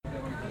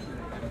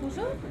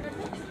Bonjour.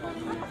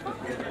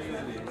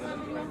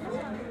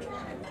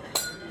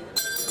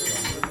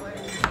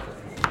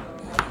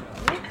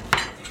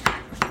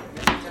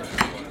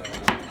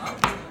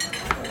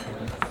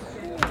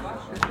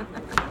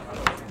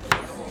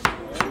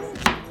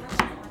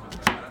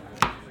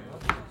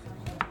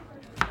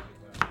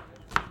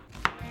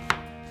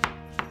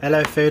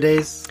 Hello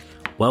foodies,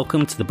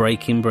 Welcome to the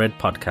Breaking Bread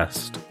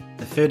podcast.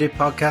 the foodie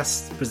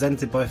podcast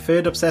presented by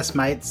food obsessed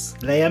mates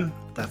Liam,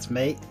 that's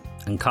me,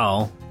 And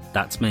Carl,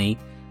 that's me.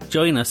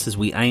 Join us as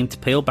we aim to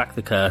peel back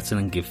the curtain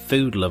and give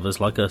food lovers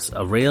like us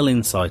a real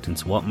insight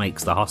into what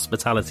makes the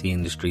hospitality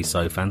industry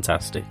so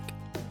fantastic.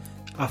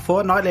 Our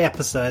fortnightly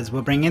episodes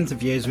will bring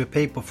interviews with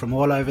people from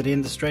all over the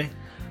industry.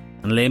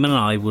 And Liam and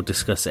I will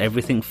discuss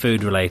everything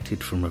food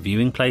related, from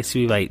reviewing places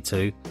we've ate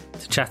to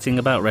chatting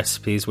about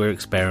recipes we're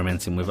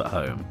experimenting with at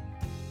home.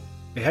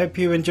 We hope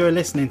you enjoy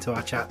listening to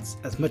our chats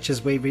as much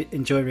as we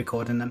enjoy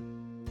recording them.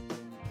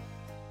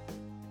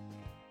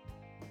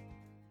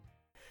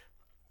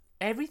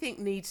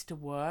 Everything needs to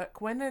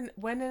work when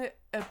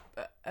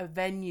a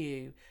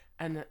venue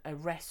and a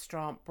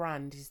restaurant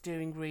brand is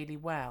doing really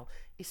well.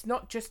 It's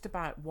not just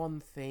about one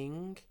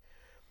thing.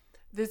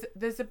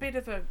 There's a bit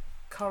of a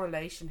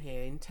correlation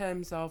here in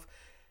terms of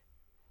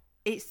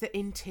it's the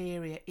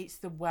interior, it's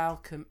the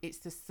welcome, it's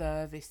the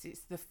service,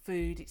 it's the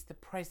food, it's the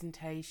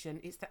presentation,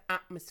 it's the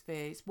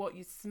atmosphere, it's what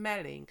you're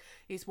smelling,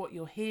 it's what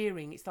you're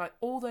hearing. It's like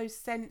all those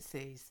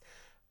senses.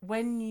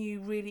 When you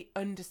really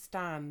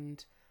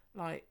understand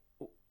like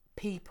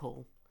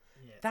people,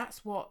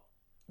 that's what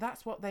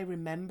they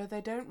remember.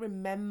 They don't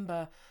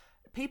remember,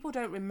 people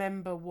don't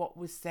remember what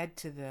was said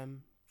to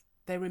them,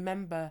 they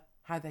remember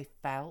how they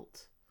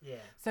felt.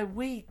 So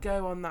we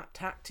go on that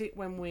tactic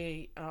when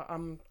we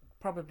I'm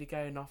probably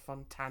going off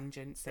on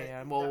tangents here.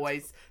 I'm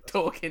always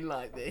talking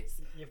like this.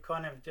 You've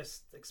kind of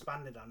just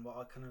expanded on what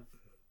I kind of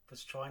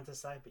was trying to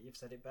say, but you've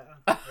said it better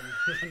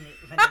when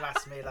you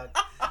asked me like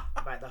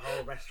about the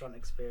whole restaurant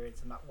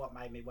experience and what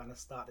made me want to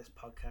start this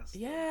podcast.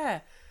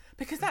 Yeah,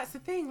 because that's the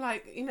thing.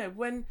 Like, you know,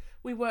 when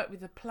we worked with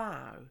the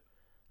Plough,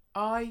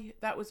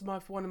 that was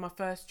one of my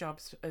first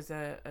jobs as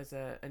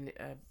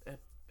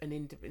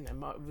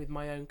with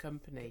my own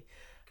company.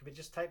 Could we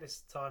just take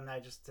this time now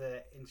just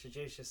to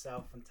introduce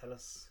yourself and tell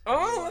us?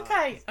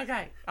 Okay. I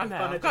know.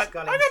 I've got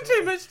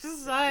too much to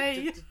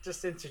say.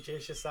 Just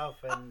introduce yourself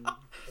and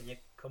your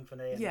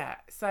company. Yeah.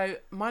 So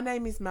my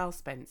name is Mel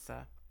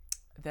Spencer.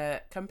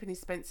 The company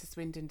Spencer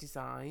Swindon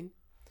Design.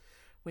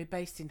 We're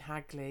based in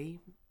Hagley,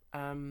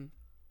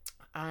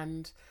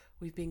 and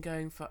we've been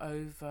going for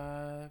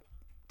over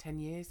 10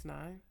 years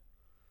now.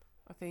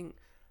 I think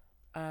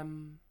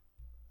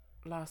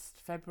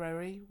last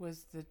February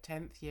was the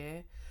 10th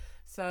year.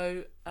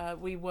 So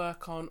we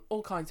work on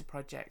all kinds of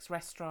projects: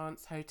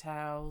 restaurants,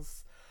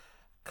 hotels,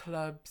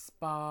 clubs,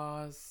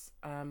 bars.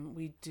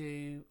 We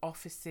do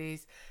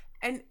offices,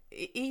 and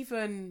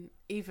even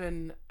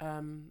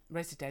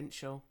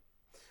residential.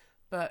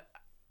 But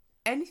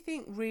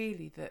anything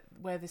really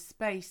where the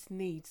space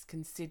needs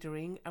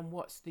considering, and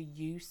what's the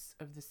use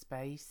of the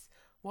space,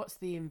 what's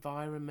the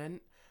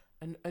environment,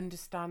 and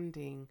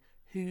understanding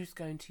who's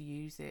going to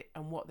use it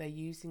and what they're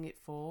using it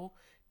for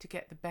to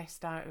get the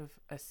best out of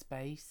a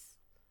space.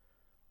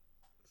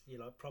 You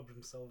like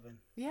problem solving?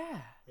 Yeah,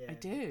 I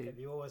do. Have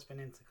you always been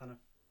into kind of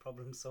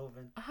problem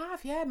solving? I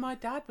have, yeah. My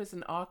dad was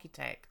an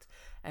architect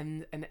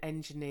and an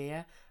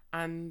engineer,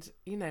 and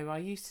you know, I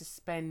used to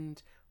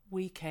spend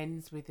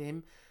weekends with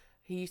him.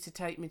 He used to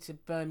take me to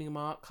Birmingham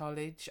Art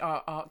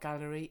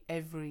Gallery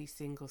every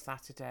single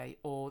Saturday,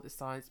 or the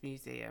Science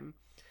Museum,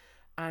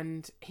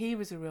 and he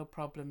was a real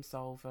problem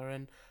solver.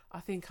 And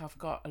I think I've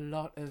got a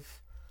lot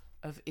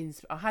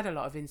I had a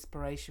lot of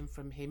inspiration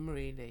from him,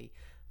 really.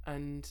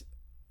 And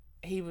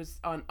he was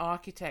an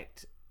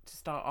architect to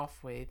start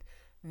off with,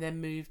 and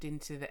then moved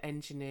into the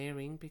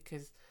engineering,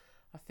 because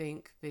I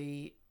think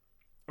the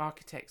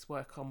architects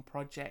work on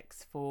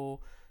projects for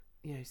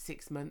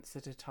 6 months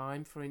at a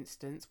time, for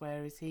instance,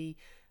 whereas he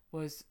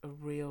was a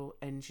real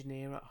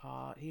engineer at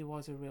heart. He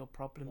was a real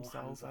problem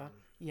solver.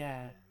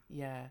 Yeah.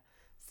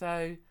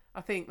 So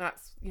I think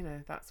that's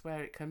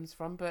where it comes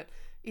from. But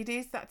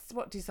that's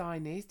what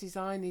design is.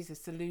 Design is a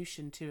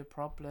solution to a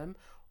problem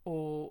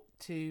or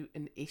to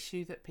an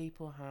issue that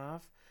people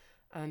have,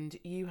 and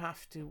you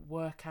have to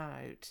work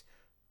out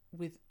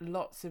with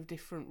lots of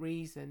different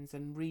reasons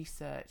and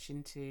research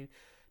into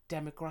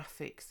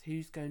demographics,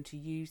 who's going to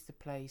use the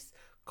place,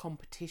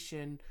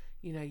 competition.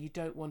 You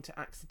don't want to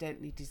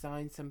accidentally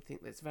design something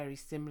that's very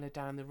similar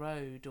down the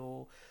road,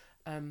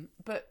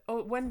 but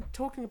when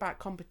talking about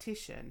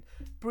competition,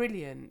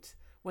 brilliant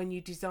when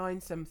you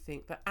design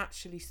something that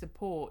actually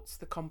supports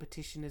the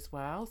competition as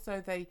well,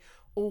 so they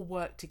all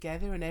work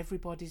together and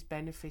everybody's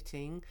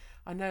benefiting.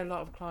 I know a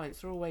lot of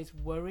clients are always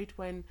worried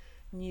when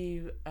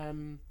new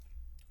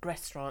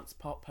restaurants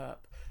pop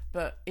up,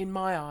 but in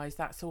my eyes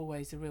that's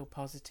always a real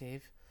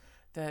positive,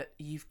 that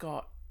you've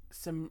got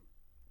some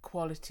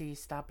quality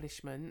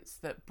establishments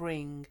that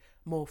bring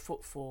more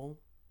footfall.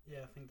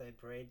 Yeah, I think they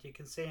breed. You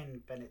can see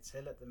in Bennett's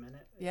Hill at the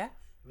minute. Yeah.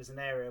 It was an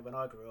area when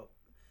I grew up.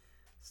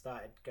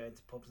 started going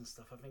to pubs and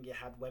stuff, I think you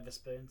had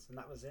Weatherspoons and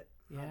that was it.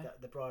 Yeah.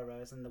 The Briar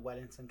Rose and the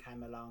Wellington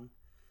came along.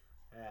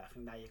 I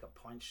think now you've got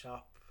Point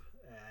Shop,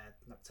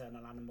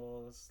 Nocturnal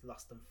Animals,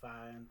 Lost and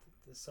Found.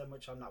 There's so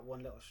much on that one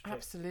little strip.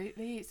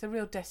 Absolutely. It's a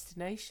real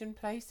destination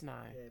place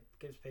now. Yeah, it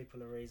gives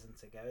people a reason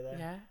to go there.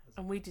 Yeah.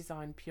 And we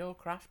designed Pure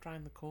Craft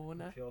round the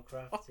corner. Pure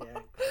Craft, yeah,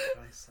 great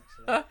place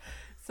actually.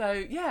 So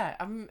yeah,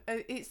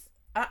 it's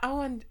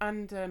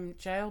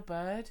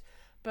Jailbird,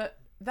 but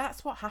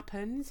that's what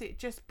happens. It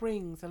just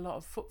brings a lot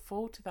of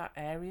footfall to that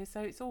area,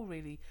 so it's all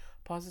really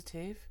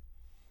positive.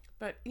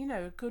 But you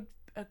know,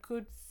 a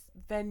good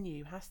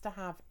venue has to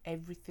have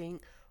everything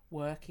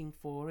working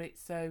for it.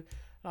 So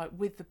like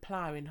with the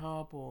Plough in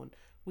Harborne,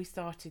 we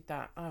started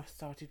that. I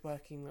started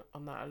working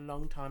on that a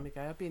long time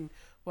ago. I've been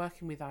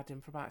working with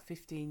Adam for about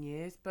 15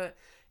 years, but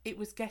it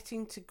was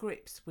getting to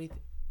grips with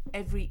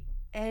every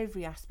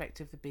aspect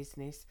of the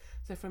business.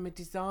 So from a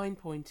design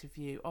point of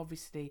view,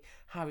 obviously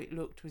how it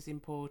looked was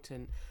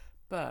important,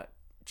 but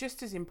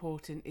just as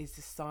important is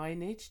the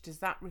signage. Does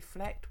that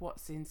reflect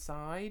what's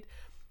inside?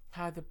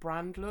 How the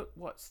brand look?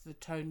 What's the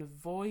tone of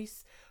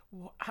voice?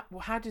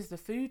 How does the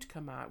food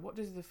come out? What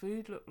does the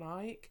food look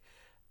like?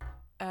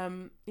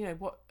 You know,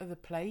 what are the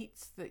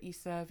plates that you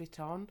serve it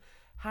on?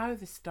 How are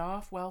the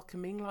staff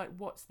welcoming? Like,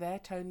 what's their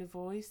tone of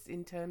voice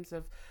in terms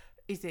of,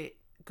 is it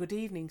good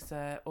evening,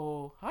 sir,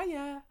 or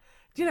hiya?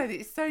 Do you know,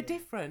 it's so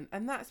different,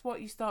 and that's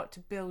what you start to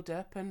build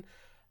up.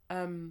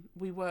 And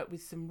we work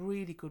with some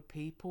really good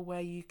people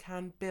where you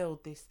can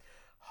build this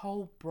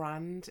whole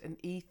brand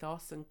and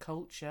ethos and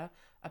culture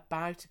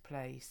about a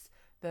place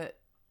that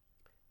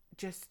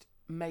just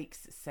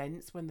makes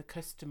sense when the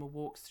customer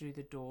walks through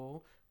the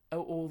door,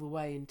 all the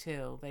way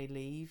until they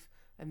leave,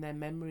 and their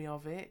memory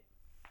of it.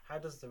 How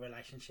does the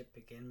relationship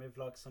begin with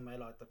like somewhere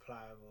like the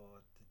Plough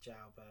or the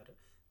Jailbird?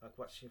 Like,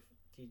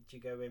 do you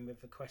go in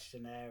with a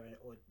questionnaire,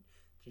 or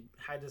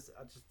how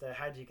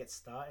do you get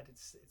started?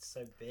 It's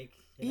so big.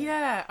 You know?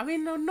 Yeah, I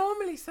mean,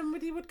 normally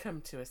somebody would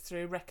come to us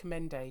through a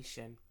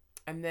recommendation,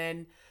 and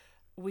then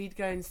we'd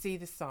go and see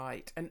the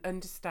site and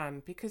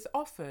understand, because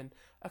often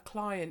a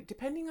client,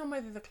 depending on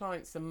whether the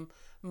client's a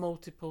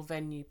multiple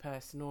venue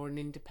person or an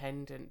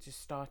independent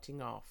just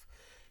starting off,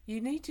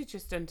 you need to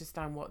just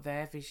understand what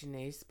their vision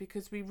is,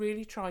 because we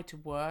really try to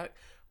work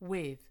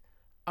with,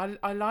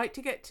 I like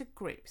to get to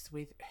grips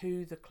with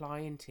who the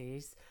client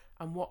is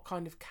and what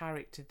kind of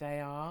character they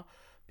are,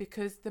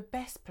 because the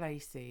best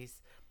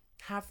places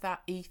have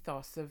that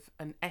ethos of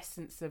an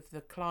essence of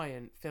the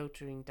client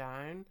filtering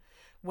down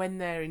when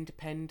they're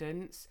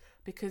independents,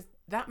 because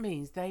that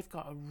means they've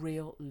got a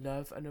real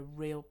love and a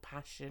real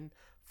passion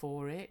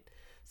for it.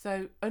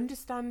 So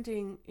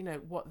understanding, you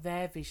know, what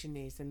their vision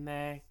is and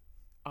their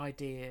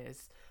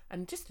ideas,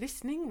 and just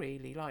listening,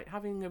 really, like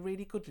having a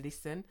really good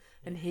listen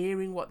and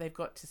hearing what they've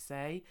got to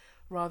say,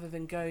 rather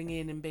than going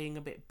in and being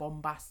a bit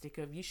bombastic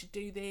of you should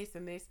do this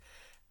and this.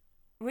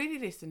 Really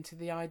listen to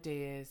the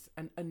ideas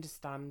and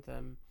understand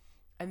them,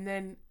 and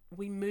then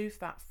we move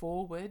that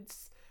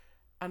forwards,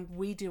 and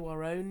we do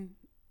our own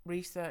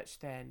research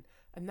then,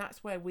 and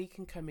that's where we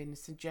can come in and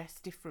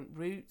suggest different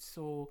routes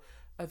or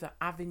other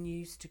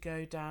avenues to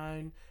go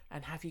down,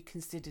 and have you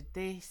considered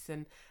this,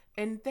 and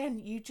then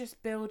you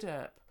just build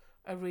up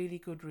a really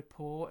good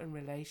rapport and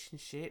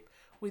relationship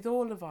with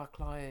all of our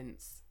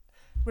clients.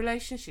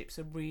 Relationships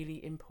are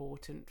really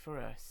important for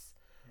us,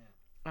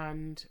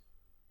 and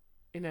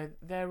you know,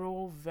 they're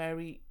all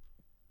very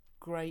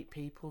great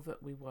people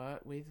that we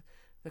work with,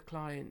 the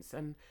clients,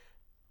 and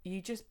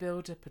you just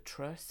build up a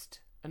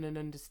trust and an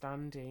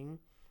understanding,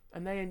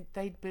 and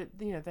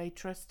they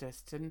trust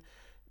us, and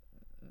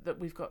that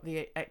we've got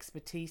the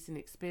expertise and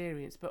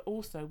experience, but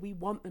also we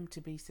want them to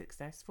be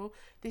successful.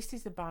 This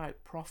is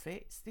about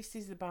profits. This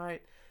is about,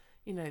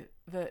 you know,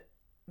 that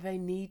they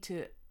need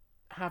to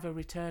have a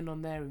return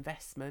on their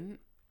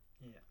investment,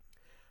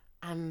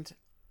 and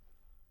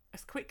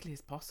as quickly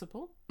as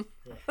possible,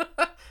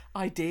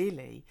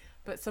 ideally.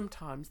 But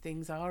sometimes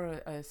things are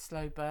a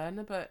slow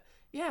burner. But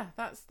yeah,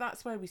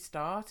 that's where we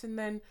start, and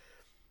then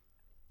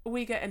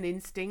we get an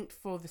instinct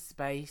for the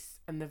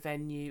space and the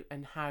venue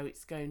and how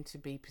it's going to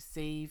be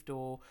perceived,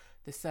 or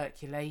the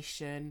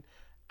circulation,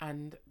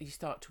 and you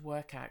start to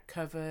work out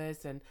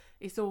covers, and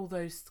it's all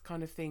those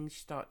kind of things you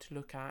start to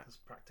look at. There's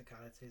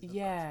practicalities.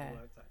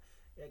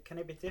 Can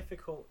it be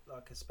difficult,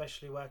 like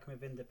especially working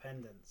with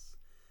independents?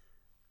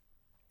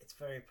 It's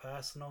very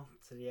personal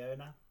to the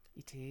owner.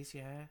 It is,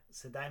 yeah.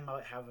 So they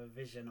might have a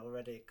vision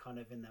already kind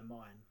of in their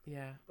mind.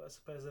 Yeah. But I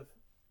suppose they've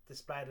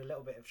displayed a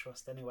little bit of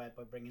trust anyway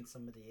by bringing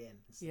somebody in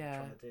instead of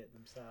trying to do it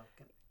themselves.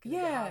 Can it be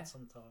hard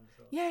sometimes?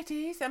 Or? Yeah, it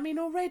is. I mean,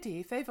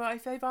 already, if they've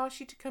asked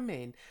you to come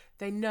in,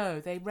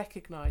 they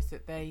recognise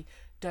that they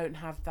don't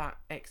have that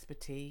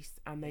expertise,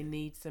 and they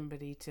need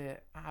somebody to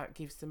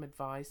give some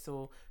advice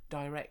or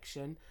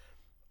direction.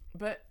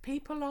 But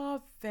people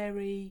are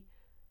very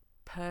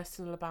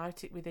personal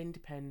about it with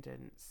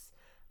independence,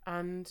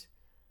 and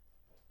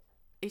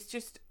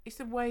it's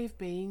a way of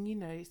being, you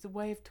know, it's a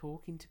way of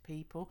talking to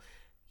people.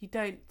 You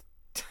don't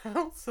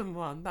tell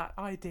someone that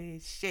idea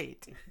is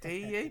shit, do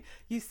you?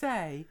 You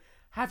say,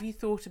 have you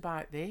thought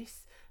about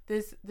this?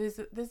 There's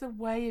a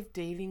way of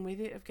dealing with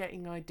it, of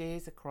getting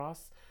ideas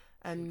across,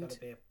 and so you've got to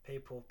be a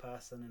people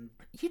person and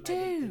you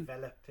do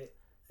develop it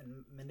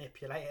and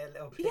manipulate it a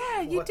little bit.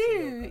 Yeah, you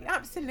do,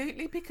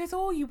 absolutely, because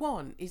all you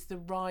want is the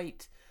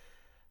right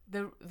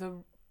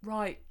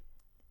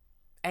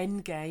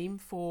end game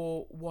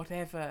for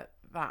whatever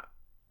that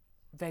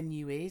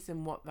venue is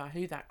and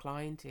who that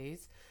client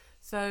is.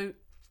 So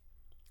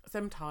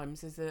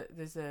sometimes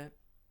there's a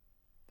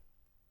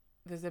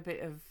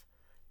bit of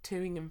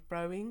toing and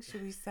froing,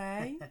 shall we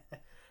say?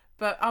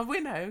 But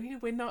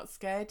we're not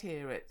scared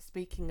here at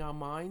speaking our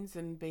minds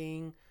and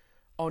being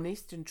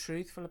honest and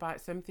truthful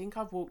about something.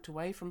 I've walked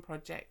away from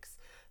projects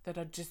that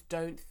I just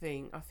don't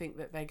think. I think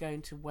that they're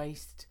going to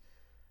waste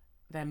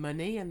their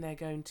money, and they're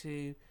going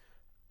to,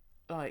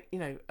 like,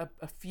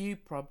 a few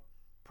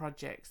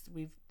projects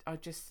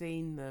I've just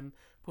seen them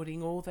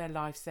putting all their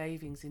life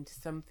savings into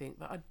something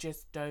that I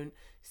just don't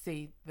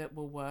see that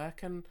will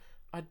work, and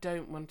I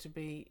don't want to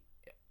be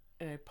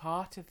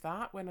part of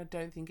that when I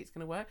don't think it's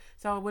going to work.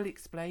 So I will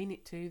explain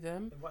it to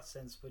them. In what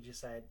sense would you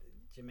say?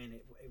 Do you mean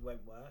it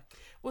won't work?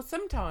 Well,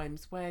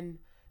 sometimes when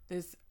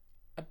there's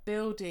a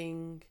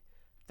building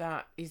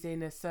that is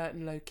in a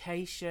certain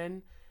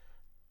location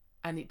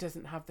and it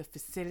doesn't have the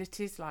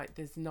facilities, like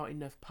there's not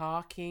enough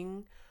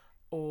parking,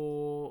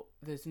 or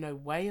there's no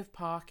way of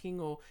parking,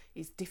 or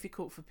it's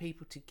difficult for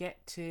people to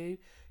get to,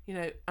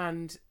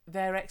 and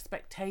their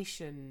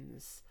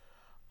expectations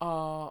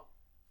are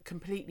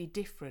completely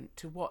different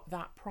to what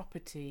that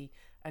property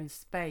and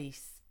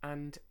space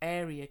and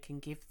area can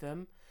give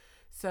them.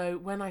 So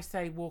when I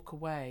say walk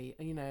away,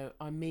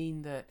 I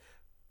mean that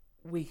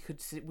we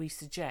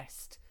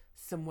suggest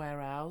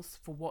somewhere else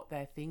for what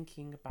they're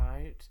thinking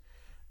about,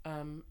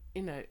 and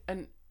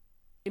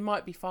it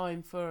might be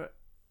fine for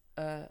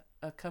a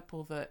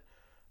couple that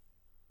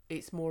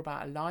it's more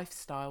about a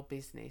lifestyle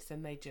business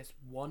and they just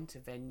want a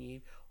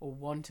venue or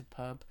want a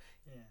pub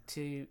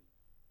to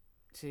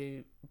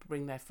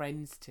bring their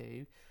friends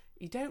to.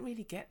 You don't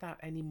really get that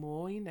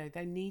anymore.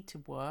 They need to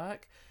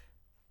work.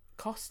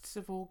 Costs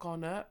have all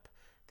gone up.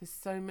 There's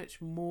so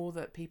much more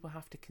that people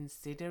have to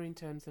consider in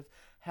terms of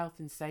health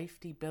and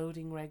safety,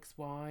 building regs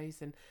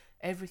wise, and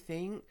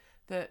everything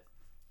that,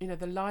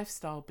 the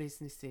lifestyle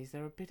businesses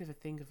are a bit of a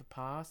thing of the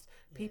past.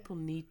 Yeah. People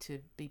need to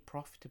be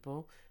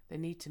profitable. They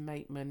need to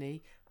make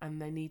money,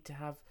 and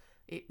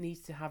it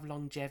needs to have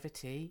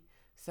longevity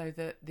so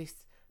that this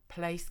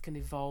place can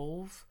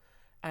evolve,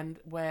 and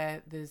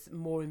where there's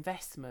more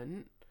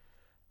investment,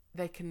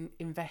 they can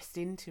invest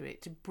into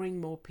it to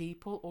bring more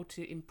people or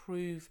to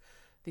improve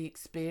the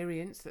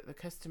experience that the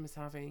customer's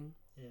having.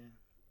 Yeah.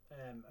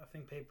 I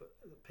think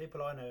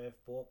people I know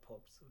have bought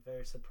pubs are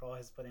very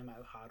surprised by the amount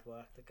of hard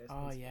work that goes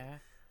into it.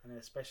 And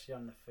especially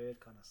on the food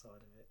kind of side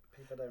of it.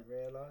 People don't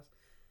realise.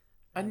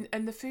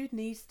 And the food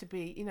needs to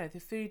be, the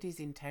food is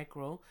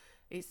integral.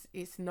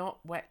 It's not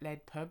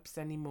wet-led pubs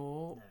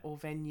anymore, or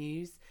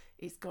venues.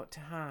 It's got to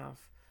have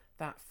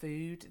that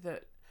food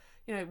that,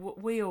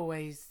 we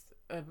always,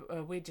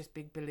 we're just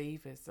big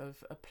believers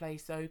of a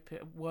place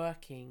open,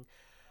 working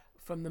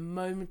from the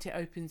moment it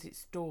opens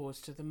its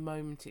doors to the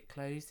moment it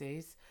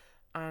closes.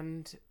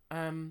 And,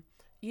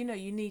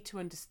 you need to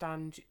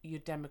understand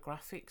your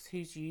demographics,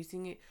 who's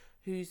using it,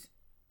 who's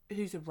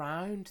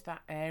around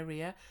that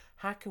area.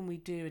 How can we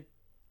do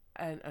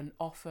an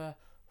offer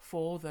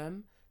for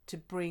them to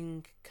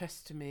bring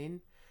custom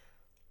in?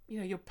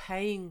 You're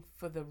paying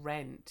for the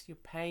rent, you're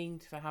paying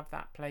to have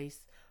that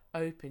place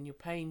open, you're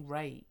paying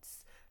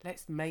rates.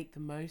 Let's make the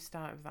most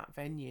out of that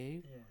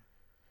venue. Yeah.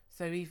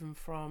 So even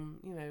from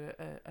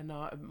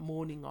a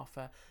morning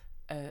offer,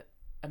 a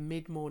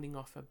mid-morning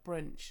offer,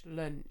 brunch,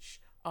 lunch,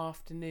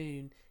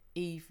 afternoon,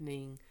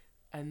 evening,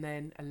 and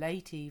then a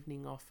late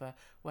evening offer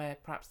where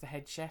perhaps the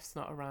head chef's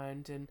not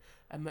around, and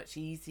a much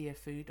easier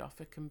food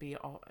offer can be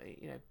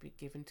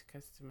given to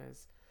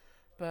customers.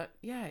 But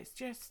yeah, it's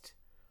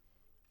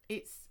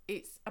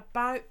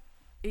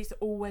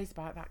always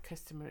about that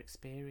customer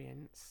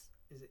experience.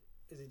 Is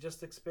it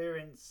just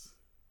experience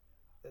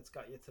that's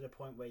got you to the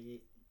point where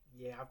you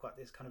have got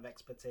this kind of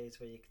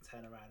expertise where you can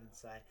turn around and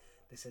say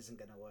this isn't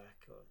going to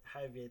work? Or how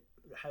have you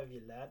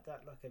learned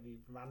that? Like, have you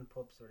ran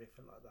pubs or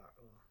anything like that?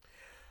 Or?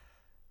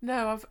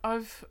 No,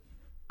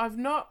 I've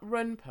not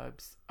run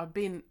pubs. I've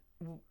been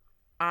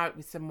out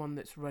with someone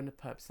that's run a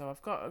pub, so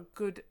I've got a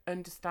good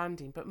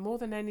understanding. But more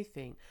than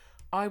anything,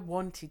 I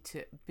wanted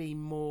to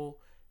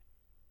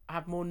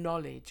have more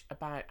knowledge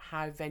about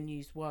how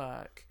venues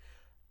work,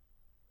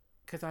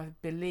 because I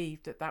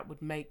believed that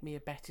would make me a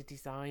better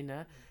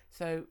designer.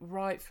 So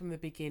right from the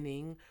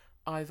beginning,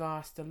 I've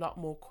asked a lot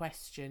more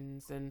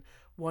questions and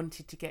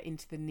wanted to get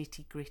into the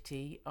nitty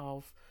gritty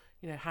of,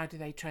 how do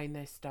they train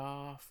their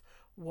staff?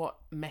 What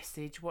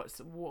message? What's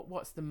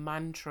the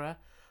mantra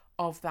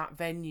of that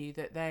venue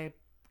that they're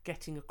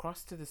getting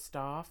across to the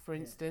staff, for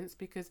instance?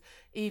 Because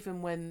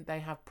even when they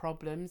have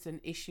problems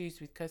and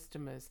issues with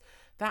customers,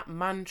 that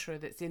mantra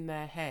that's in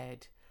their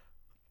head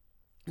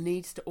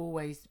needs to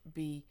always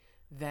be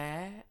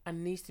there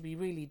and needs to be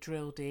really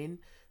drilled in,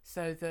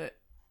 so that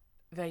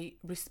they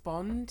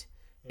respond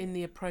in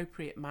the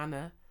appropriate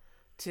manner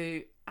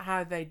to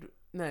how they'd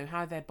know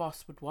how their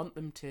boss would want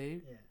them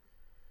to. Yeah.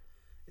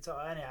 It's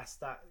I only asked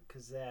that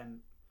because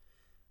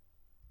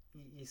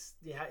you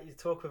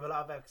talk with a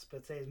lot of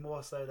expertise,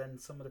 more so than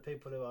some of the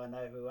people who I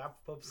know who have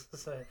pubs.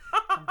 So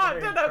I'm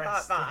very I don't know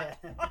impressed. about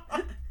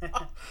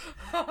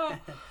that.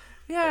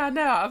 Yeah,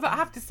 no, I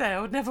have to say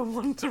I would never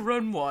want to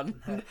run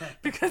one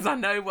because I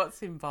know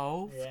what's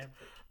involved. Yeah,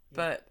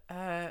 but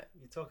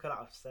you talk a lot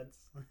of sense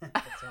at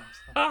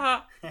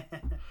times.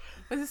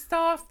 But the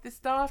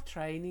staff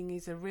training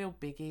is a real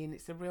biggie, and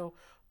it's a real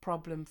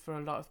problem for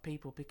a lot of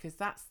people, because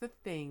that's the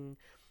thing.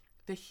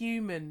 The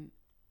human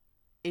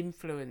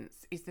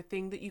influence is the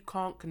thing that you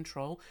can't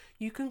control.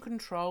 You can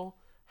control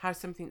how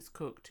something's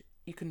cooked.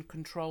 You can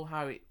control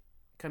how it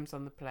comes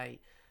on the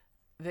plate,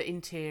 the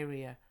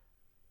interior,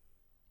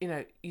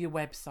 your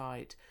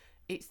website.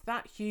 It's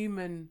that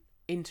human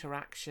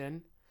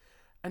interaction.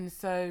 And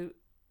so,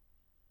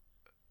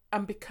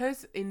 and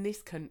because in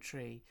this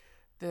country,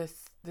 the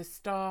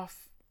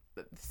staff,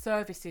 the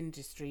service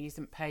industry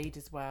isn't paid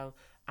as well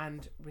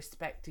and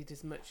respected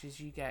as much as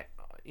you get,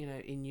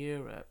 in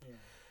Europe. Yeah.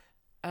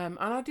 And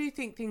I do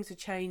think things are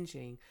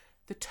changing.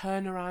 The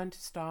turnaround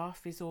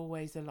staff is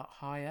always a lot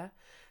higher.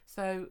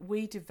 So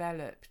we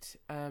developed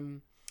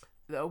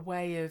a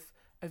way of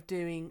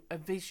doing a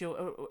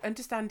visual,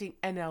 understanding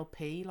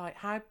NLP, like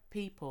how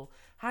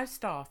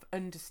staff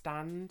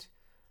understand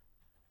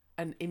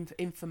and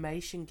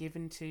information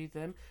given to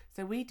them.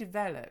 So we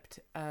developed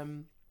a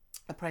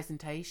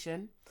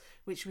presentation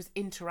which was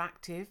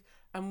interactive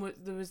and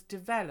was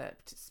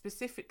developed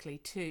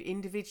specifically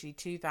individually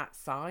to that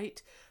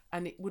site,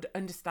 and it would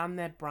understand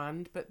their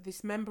brand. But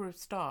this member of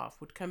staff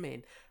would come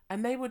in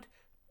and they would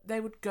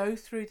go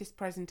through this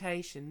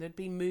presentation. There'd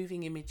be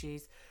moving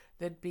images,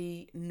 there'd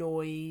be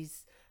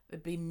noise,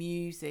 there'd be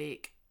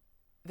music,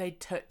 they'd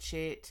touch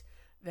it,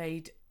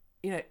 they'd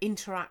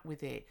interact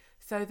with it,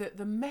 so that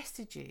the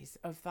messages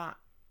of that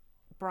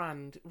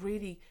brand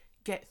really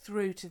get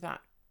through to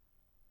that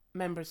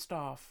member of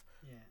staff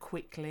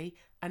quickly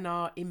and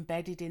are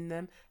embedded in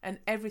them, and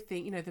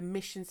everything, the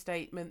mission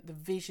statement, the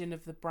vision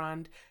of the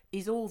brand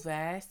is all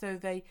there. So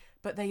they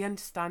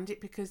understand it,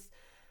 because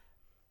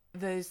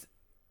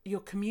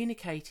you're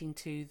communicating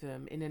to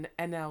them in an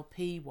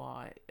NLP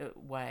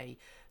way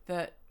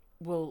that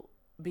will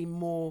be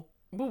more,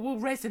 will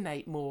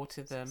resonate more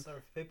to them. So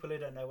for people who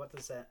don't know, what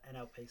does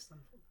NLP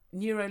stand for?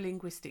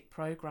 Neuro-linguistic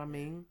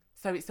programming.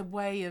 So it's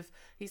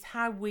it's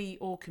how we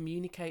all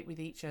communicate with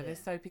each other.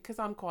 So because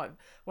I'm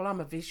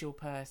a visual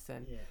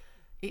person,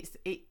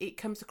 it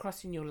comes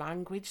across in your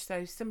language. So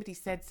if somebody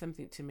said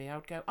something to me, I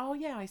would go, oh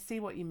yeah, I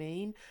see what you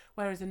mean.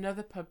 Whereas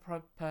another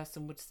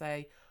person would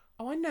say,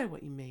 oh, I know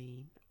what you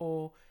mean,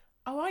 or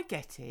oh, I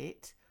get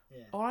it,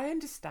 or I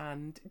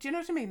understand. Do you know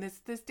what I mean?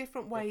 There's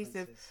different ways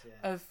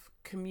of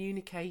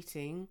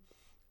communicating,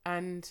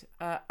 and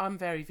I'm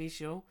very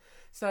visual.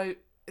 So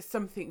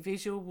something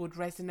visual would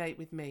resonate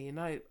with me, and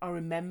I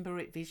remember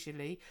it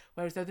visually,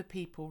 whereas other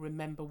people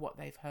remember what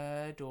they've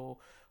heard or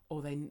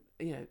they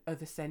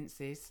other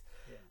senses.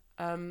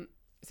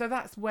 So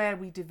that's where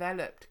we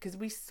developed, because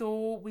we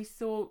saw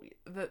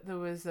that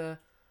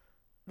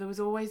there was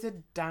always a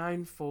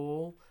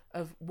downfall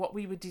of what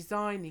we were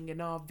designing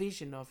and our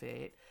vision of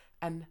it,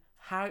 and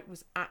how it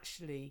was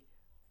actually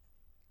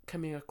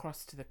coming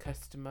across to the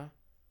customer.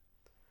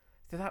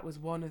 So that was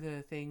one of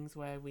the things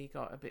where we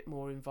got a bit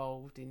more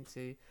involved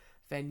into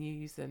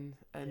venues and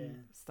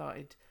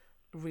started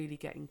really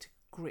getting to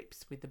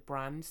grips with the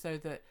brand, so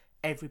that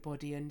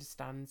everybody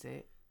understands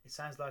it. It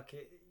sounds like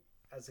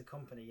as a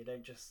company, you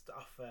don't just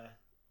offer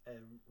a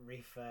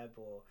refurb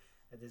or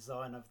a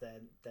design of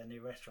their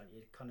new restaurant.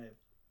 You kind of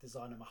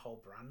design them a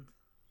whole brand.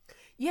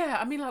 Yeah,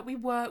 I mean, like, we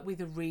work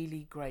with a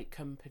really great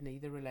company,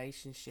 The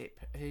Relationship,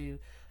 who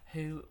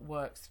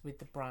works with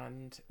the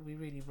brand. We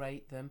really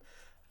rate them.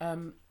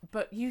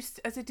 But you,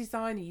 as a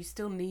designer, you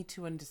still need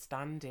to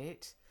understand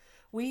it.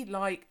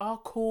 Our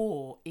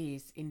core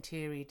is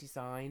interior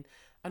design,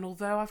 and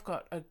although I've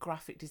got a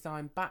graphic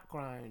design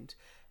background,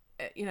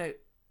 and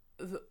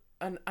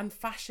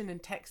fashion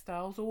and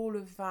textiles, all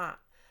of that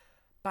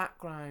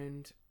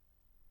background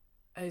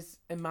is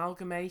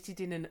amalgamated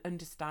in an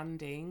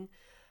understanding,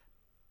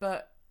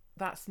 but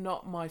that's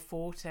not my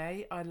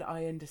forte.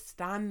 I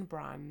understand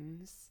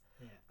brands.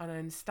 And I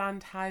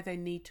understand how they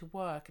need to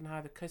work and how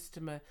the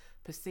customer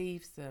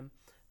perceives them,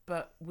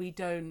 but we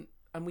don't,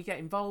 and we get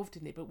involved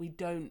in it, but we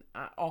don't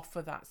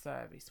offer that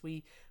service.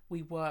 We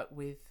work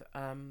with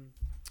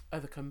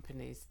other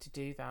companies to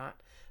do that,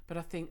 but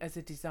I think as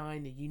a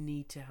designer you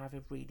need to have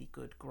a really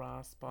good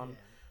grasp on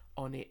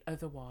it.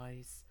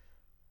 Otherwise,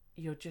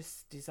 you're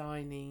just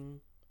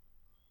designing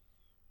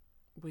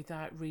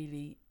without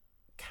really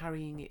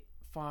carrying it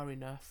far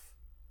enough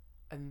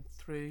and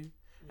through.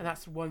 And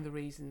that's one of the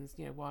reasons,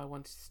 why I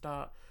wanted to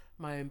start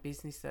my own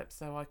business up,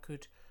 so I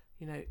could,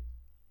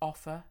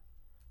 offer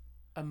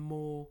a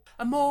more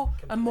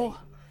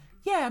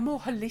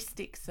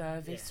holistic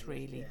service,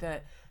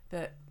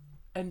 that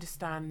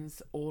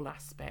understands all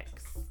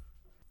aspects.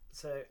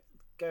 So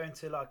going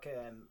to like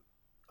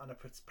on a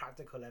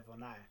practical level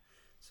now.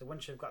 So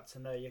once you've got to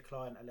know your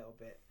client a little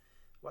bit,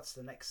 what's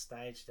the next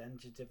stage then?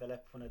 Do you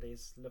develop one of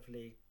these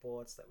lovely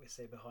boards that we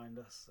see behind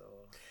us,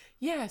 or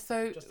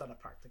so just on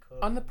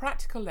the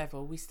practical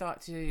level, we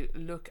start to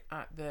look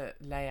at the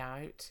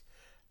layout,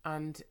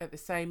 and at the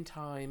same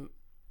time,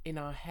 in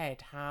our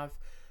head, have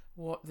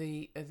what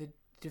the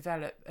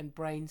develop and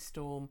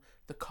brainstorm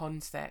the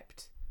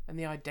concept and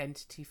the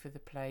identity for the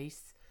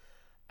place,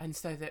 and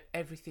so that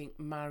everything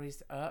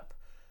marries up.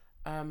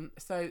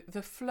 So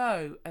the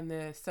flow and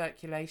the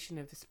circulation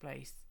of the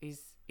space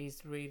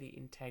is really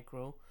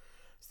integral,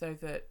 so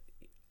that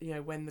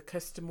when the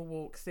customer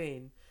walks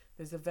in,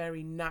 there's a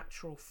very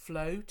natural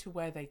flow to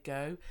where they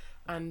go,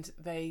 and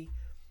they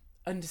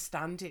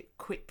understand it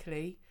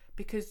quickly,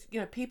 because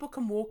people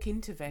can walk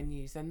into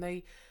venues and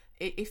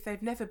if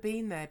they've never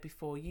been there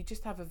before, you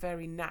just have a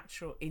very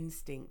natural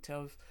instinct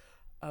of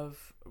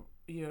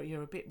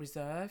you're a bit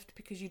reserved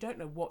because you don't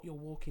know what you're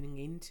walking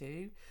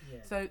into. Yeah.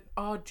 So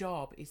our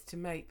job is to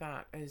make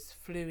that as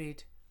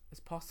fluid as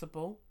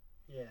possible.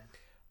 Yeah.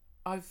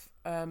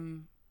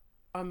 I'm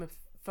a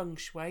feng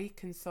shui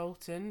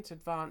consultant,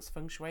 advanced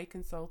feng shui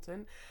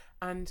consultant,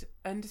 and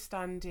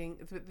understanding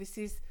that this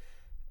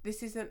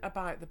isn't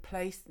about the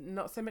place,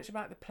 not so much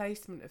about the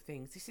placement of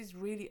things. This is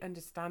really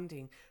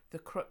understanding the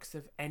crux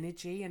of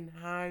energy and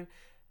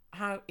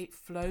how it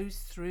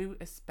flows through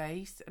a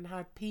space and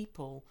how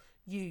people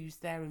use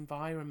their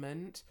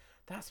environment.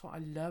 That's what I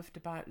loved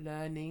about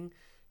learning,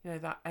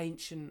 that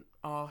ancient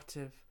art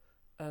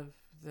of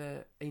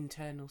the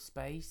internal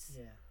space.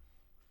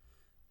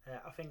 Yeah.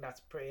 I think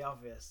that's pretty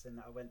obvious, and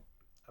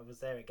I was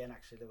there again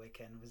actually the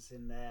weekend. I was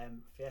in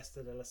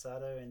Fiesta del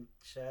Asado in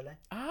Shirley.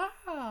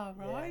 Ah,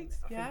 right.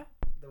 Yeah. Think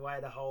the way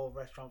the whole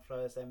restaurant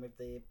flows then with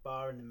the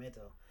bar in the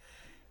middle.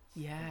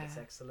 Yeah. I think it's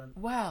excellent.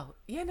 Well,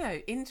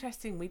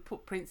 interesting. We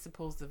put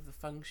principles of the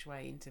feng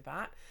shui into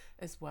that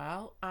as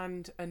well,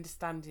 and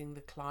understanding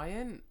the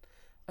client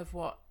of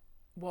what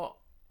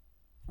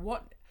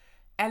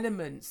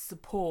elements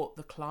support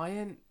the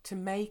client to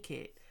make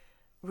it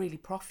really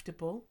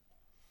profitable.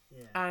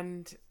 Yeah.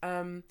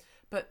 And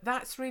but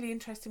that's really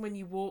interesting when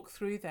you walk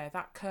through there.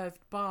 That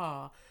curved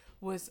bar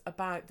was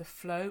about the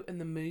flow and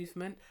the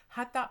movement.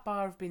 Had that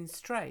bar have been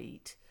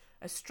straight,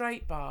 a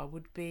straight bar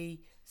would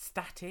be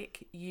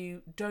static.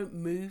 You don't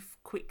move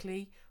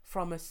quickly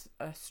from a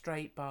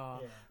straight bar.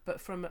 Yeah.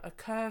 But from a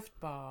curved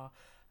bar,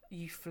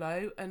 you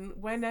flow.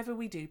 And whenever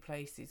we do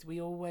places,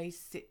 we always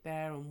sit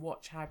there and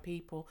watch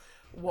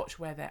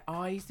where their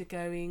eyes are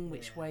going,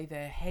 which way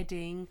they're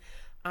heading.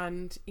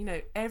 And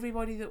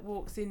everybody that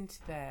walks into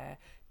there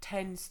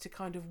tends to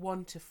kind of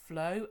want to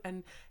flow,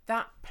 and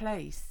that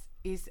place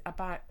is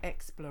about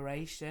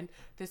exploration.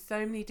 There's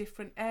so many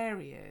different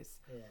areas.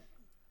 Yeah.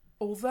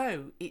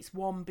 Although it's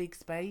one big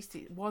space,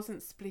 it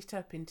wasn't split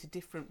up into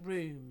different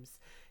rooms.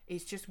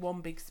 It's just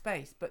one big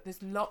space, but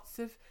there's lots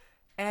of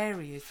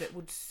areas that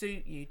would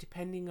suit you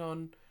depending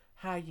on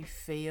how you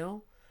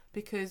feel,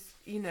 because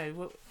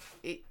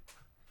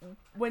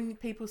when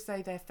people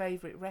say their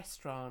favourite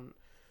restaurant,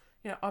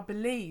 I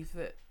believe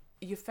that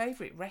your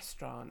favourite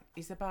restaurant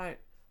is about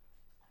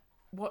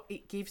what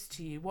it gives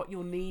to you, what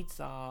your needs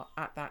are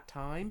at that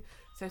time.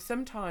 So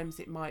sometimes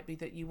it might be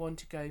that you want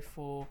to go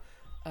for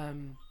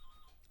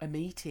a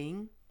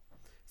meeting.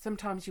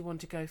 Sometimes you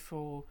want to go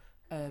for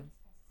a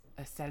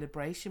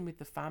celebration with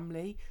the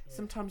family. Yeah.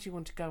 Sometimes you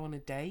want to go on a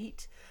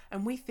date.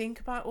 And we think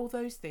about all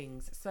those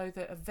things so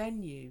that a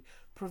venue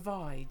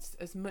provides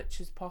as much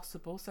as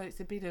possible. So it's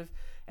a bit of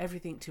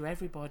everything to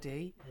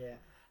everybody. Yeah.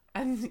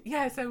 And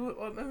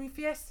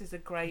Fiesta's a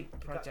great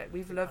project.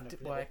 We've loved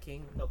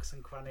working. Nooks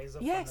and crannies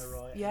up on the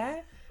right. Yeah.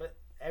 But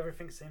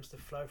everything seems to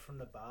flow from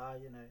the bar.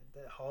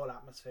 The whole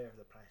atmosphere of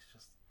the place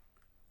just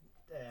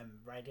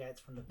radiates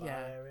from the bar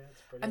area.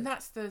 It's brilliant. And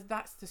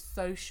that's the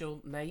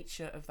social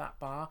nature of that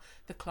bar.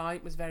 The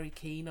client was very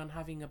keen on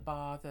having a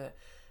bar that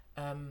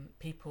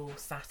people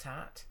sat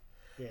at.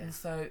 Yeah. And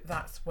so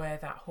that's where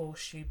that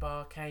horseshoe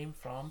bar came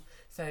from.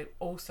 So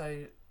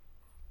also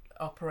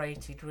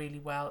operated really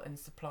well and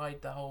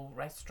supplied the whole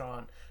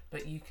restaurant,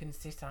 but you can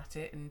sit at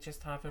it and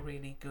just have a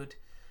really good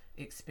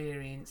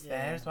experience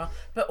there as well.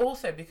 But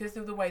also because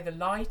of the way the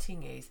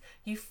lighting is,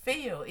 you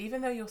feel,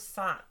 even though you're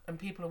sat and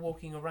people are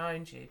walking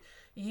around you,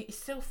 it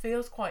still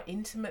feels quite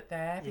intimate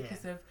there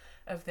because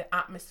of the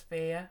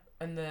atmosphere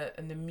and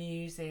the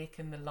music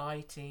and the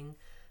lighting.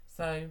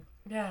 So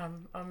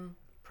I'm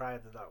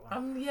proud of that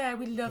one.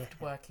 We loved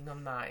working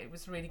on that. It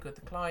was really good.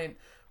 The client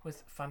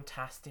was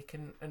fantastic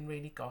and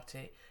really got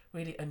it,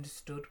 really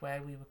understood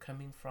where we were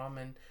coming from,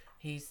 and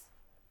he's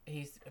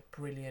a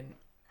brilliant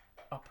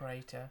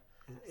operator.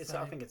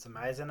 I think it's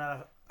amazing.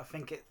 I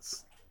think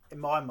it's, in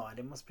my mind,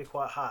 it must be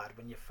quite hard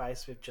when you're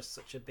faced with just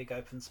such a big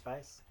open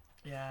space.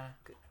 Yeah.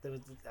 There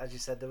was, as you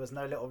said, there was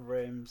no little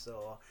rooms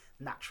or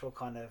natural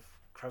kind of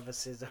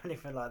crevices or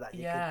anything like that.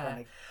 You could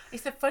kind of...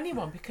 It's a funny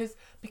one because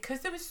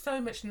there was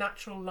so much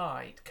natural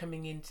light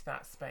coming into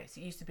that space.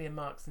 It used to be a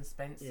Marks and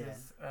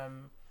Spencer's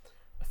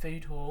a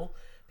food hall.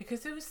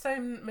 because there was so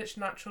much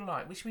natural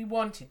light, which we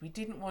wanted. We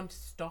didn't want to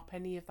stop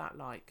any of that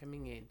light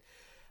coming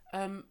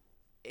in.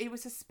 It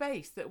was a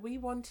space that we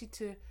wanted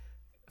to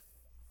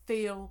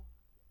feel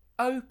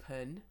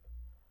open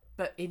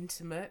but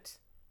intimate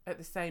at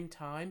the same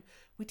time.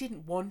 We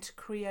didn't want to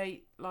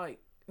create like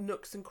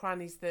nooks and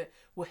crannies that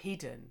were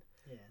hidden.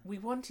 Yeah. We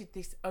wanted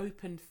this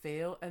open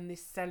feel and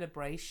this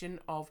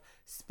celebration of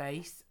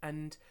space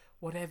and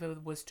whatever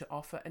was to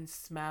offer, and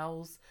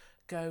smells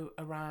go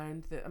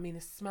around. The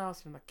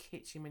smells from the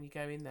kitchen when you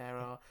go in there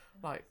are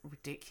like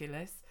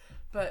ridiculous,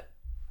 but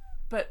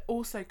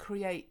also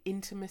create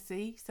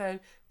intimacy. So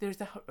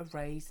there's a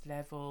raised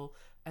level,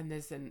 and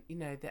there's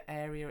the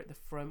area at the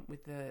front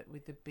with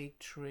the big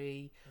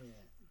tree.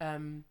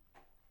 So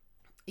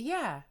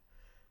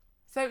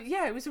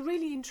it was a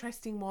really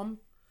interesting one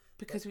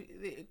because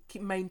we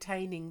keep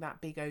maintaining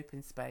that big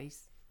open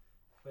space.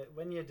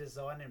 When you're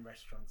designing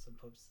restaurants and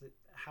pubs,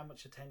 how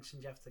much attention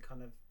do you have to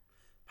kind of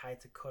pay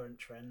to current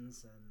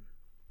trends?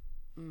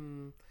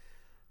 And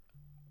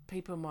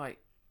people might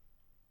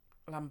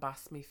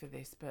lambast me for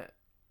this, but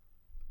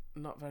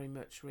not very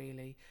much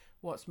really.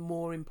 What's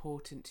more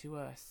important to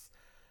us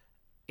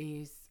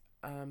is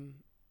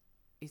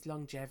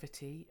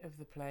longevity of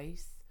the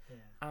place.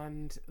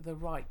 And the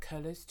right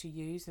colours to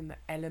use, and the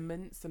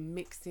elements, and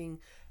mixing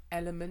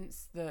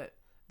elements that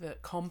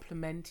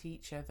complement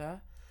each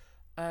other.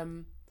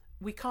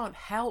 We can't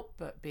help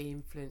but be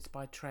influenced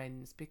by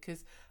trends,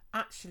 because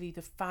actually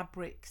the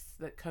fabrics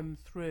that come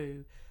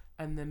through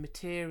and the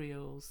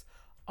materials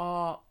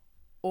are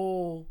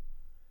all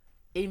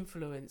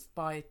influenced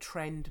by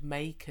trend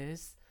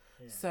makers.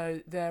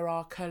 So there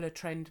are colour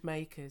trend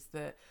makers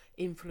that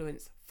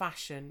influence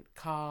fashion,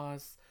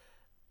 cars,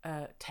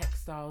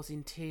 textiles,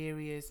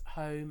 interiors,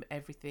 home,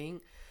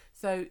 everything.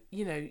 So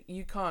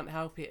you can't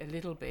help it a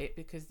little bit,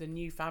 because the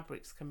new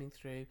fabrics coming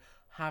through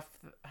have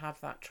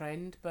that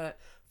trend. But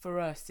for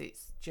us,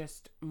 it's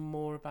just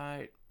more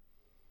about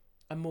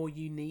a more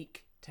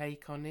unique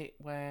take on it,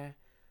 where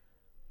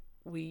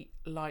we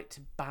like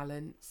to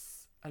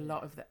balance a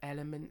lot of the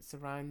elements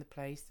around the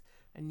place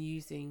and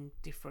using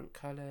different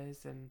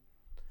colours. And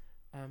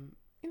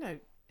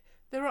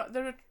there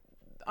are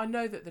I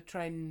know that the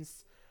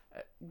trends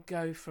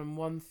go from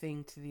one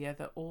thing to the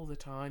other all the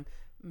time.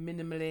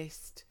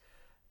 Minimalist,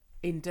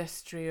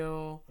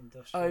 industrial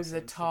over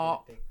the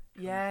top.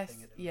 Yes,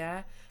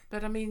 yeah.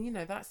 But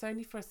that's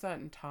only for a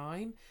certain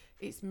time.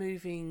 It's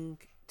moving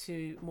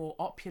to more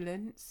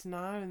opulence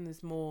now, and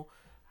there's more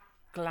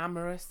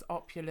glamorous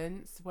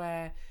opulence,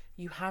 where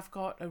you have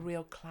got a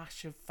real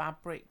clash of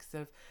fabrics,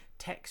 of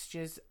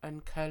textures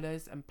and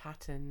colours and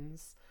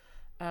patterns.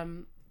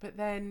 But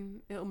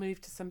then it'll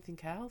move to something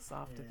else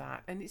after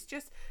that, and it's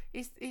just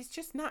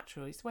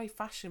natural. It's the way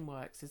fashion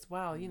works as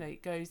well.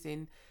 It goes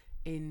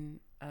in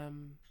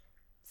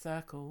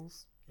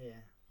circles.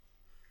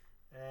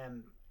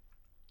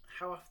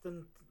 How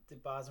often do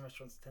bars and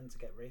restaurants tend to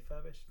get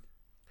refurbished?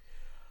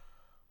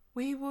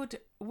 We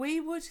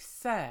would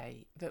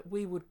say that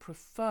we would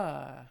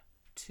prefer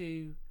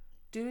to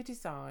do a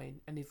design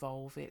and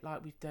evolve it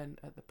like we've done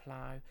at the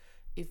Plough.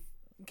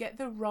 Get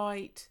the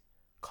right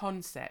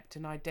concept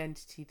and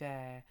identity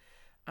there,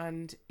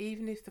 and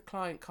even if the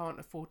client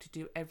can't afford to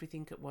do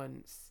everything at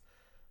once,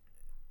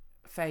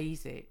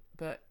 phase it,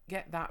 but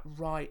get that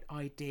right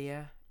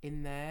idea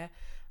in there,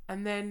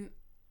 and then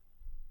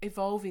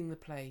evolving the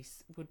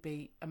place would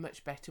be a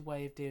much better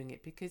way of doing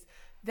it, because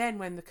then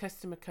when the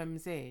customer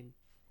comes in,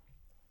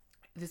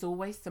 there's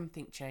always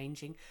something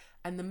changing,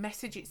 and the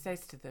message it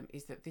says to them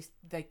is that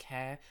they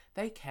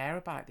care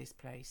about this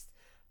place.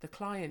 The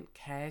client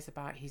cares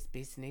about his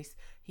business.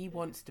 He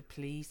wants to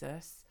please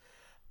us.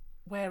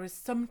 Whereas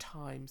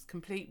sometimes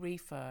complete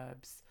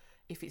refurbs,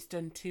 if it's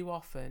done too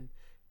often,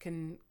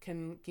 can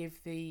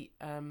give the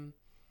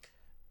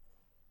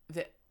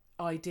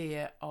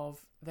idea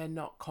of they're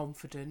not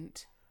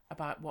confident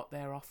about what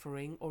they're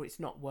offering, or it's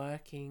not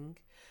working.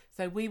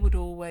 So we would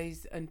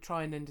always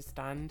try and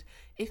understand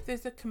if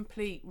there's a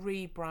complete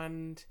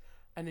rebrand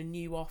and a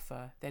new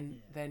offer,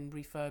 then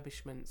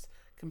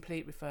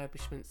complete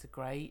refurbishments are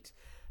great.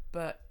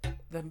 But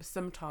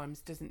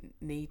sometimes doesn't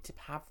need to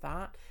have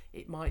that.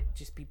 It might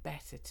just be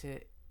better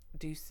to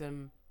do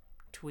some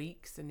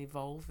tweaks and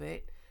evolve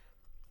it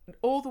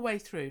all the way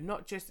through,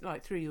 not just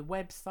like through your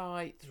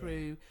website,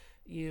 through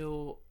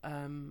your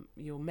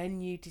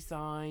menu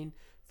design,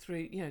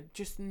 through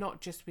just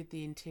not just with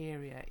the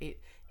interior.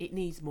 It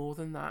needs more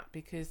than that,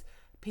 because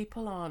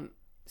people aren't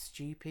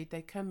stupid.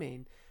 They come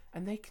in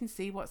and they can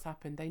see what's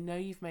happened. They know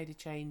you've made a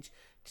change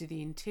to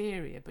the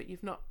interior, but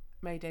you've not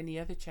made any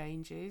other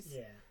changes.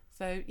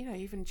 So,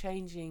 even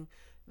changing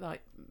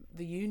like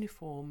the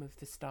uniform of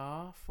the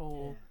staff,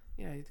 or,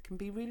 there can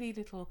be really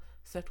little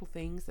subtle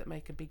things that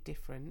make a big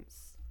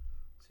difference.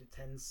 So it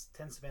tends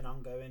to be an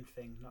ongoing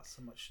thing, not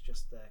so much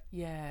just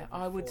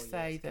I would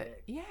say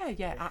that,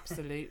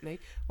 absolutely.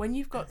 When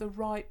you've got the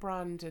right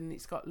brand and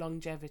it's got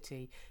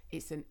longevity,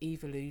 it's an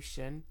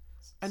evolution.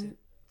 And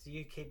do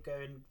you keep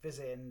going,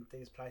 visiting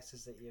these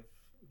places that you've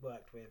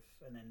worked with,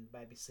 and then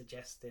maybe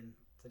suggesting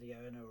to the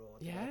owner, or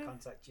do Yeah. they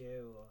contact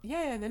you? Or...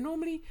 Yeah, and then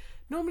normally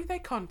they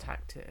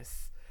contact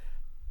us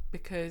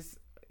because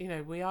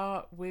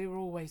we're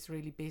always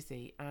really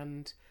busy,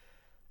 and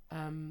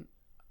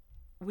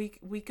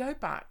we go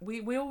back.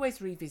 We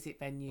always revisit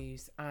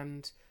venues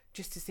and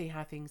just to see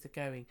how things are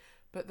going.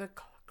 But the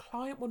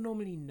client will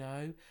normally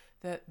know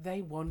that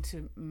they want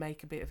to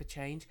make a bit of a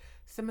change.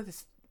 Some of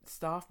the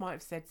staff might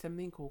have said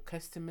something, or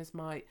customers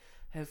might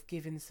have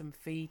given some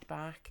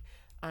feedback,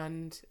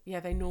 and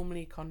they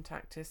normally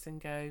contact us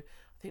and go,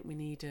 I think we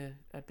need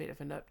a bit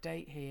of an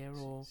update here.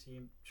 Or so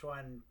you try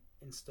and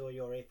install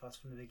your ethos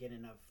from the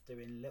beginning of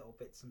doing little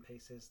bits and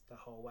pieces the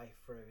whole way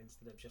through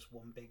instead of just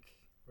one big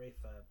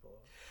refurb. Or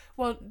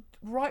well,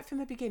 right from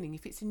the beginning,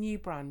 if it's a new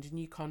brand, a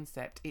new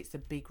concept, it's a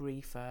big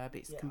refurb,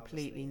 it's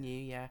completely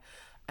new.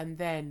 And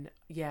then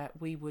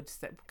we would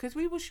set, because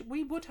we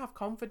would have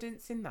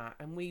confidence in that,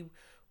 and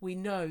we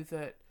know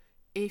that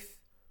if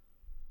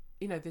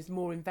there's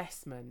more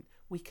investment,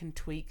 we can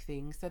tweak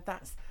things. So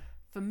that's,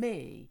 for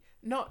me,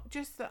 not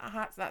just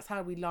that's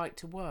how we like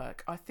to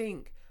work. I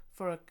think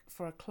for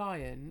a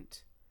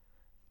client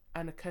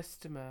and a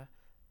customer,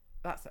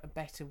 that's a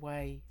better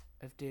way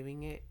of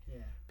doing it.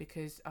 Yeah.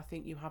 Because I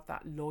think you have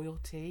that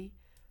loyalty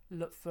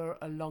for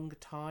a longer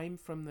time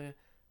from the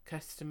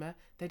customer.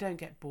 They don't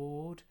get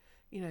bored.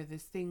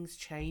 There's things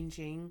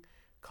changing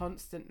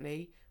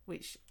constantly,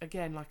 which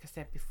again, like I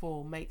said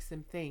before, makes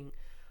them think,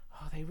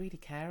 oh, they really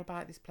care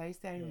about this place.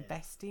 They're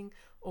investing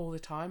all the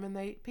time,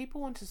 and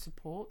people want to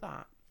support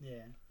that.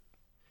 Yeah,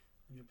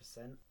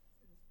 100%.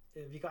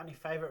 Have you got any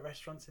favourite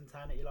restaurants in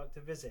town that you like to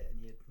visit and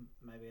you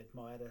maybe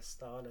admire their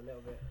style a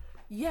little bit?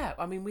 Yeah,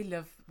 I mean, we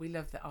love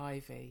the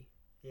Ivy.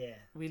 Yeah,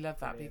 we love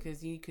that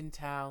because you can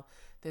tell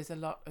there's a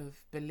lot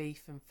of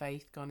belief and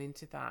faith gone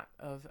into that,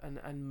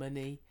 and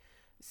money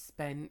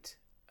spent,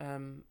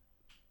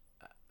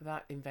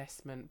 that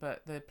investment.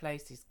 But the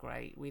place is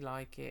great. We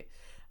like it.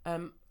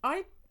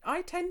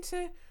 We tend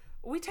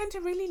to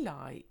really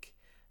like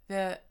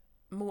the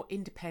more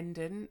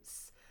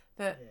independents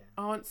that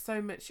aren't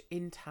so much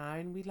in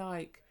town. We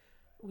like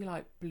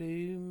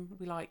Bloom.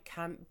 We like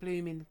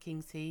Bloom in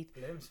King's Heath.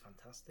 Bloom's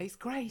fantastic. It's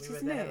great, isn't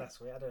it? We were there last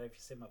week. I don't know if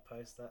you've seen my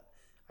post. That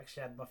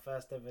actually had my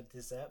first ever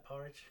dessert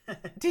porridge.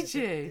 Did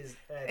you?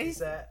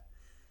 Dessert.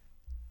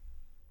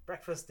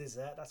 Breakfast,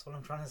 dessert. That's what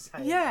I'm trying to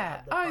say.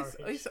 Yeah.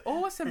 It's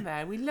awesome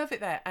there. We love it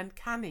there. And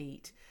Can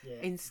Eat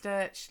in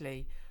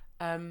Sturchley.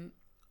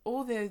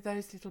 All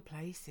those little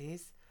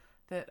places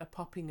that are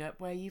popping up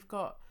where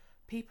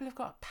people have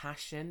got a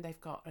passion, they've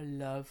got a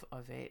love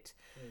of it.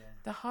 Yeah.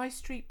 The high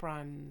street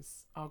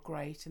brands are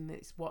great, and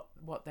it's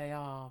what they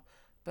are,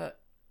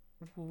 but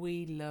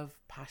we love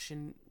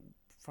passion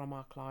from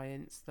our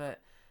clients.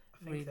 That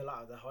I think a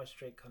lot of the high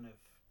street kind of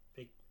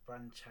big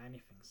brand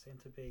chainy things seem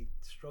to be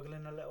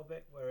struggling a little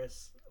bit,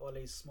 whereas all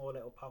these small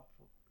little pop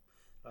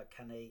like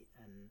Can Eat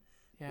and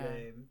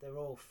Bloom, they're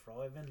all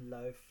thriving.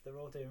 Loaf, they're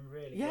all doing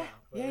really well.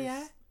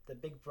 Whereas the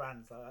big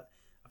brands, like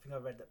I think I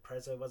read that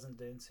Prezzo wasn't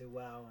doing too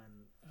well,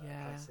 and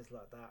places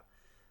like that.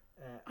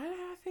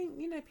 I think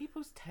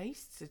people's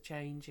tastes are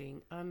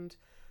changing, and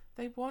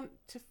they want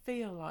to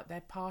feel like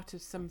they're part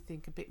of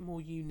something a bit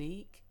more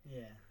unique.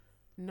 Yeah,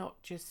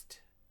 not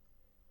just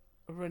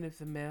a run of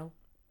the mill.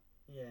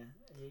 Yeah,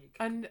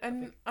 and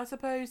I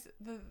suppose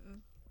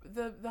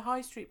the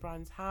high street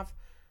brands have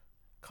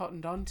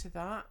cottoned onto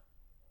that.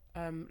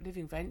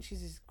 Living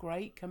Ventures is a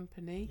great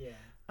company,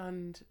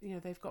 and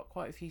they've got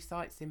quite a few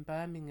sites in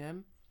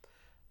Birmingham,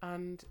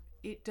 and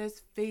it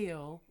does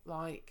feel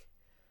like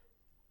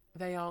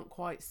they aren't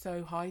quite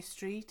so high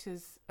street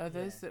as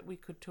others that we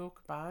could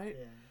talk about,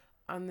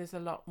 and there's a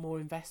lot more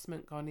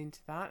investment gone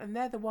into that, and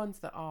they're the ones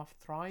that are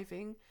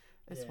thriving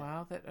as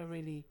well, that are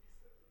really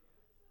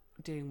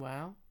doing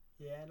well.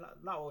 Yeah,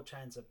 not all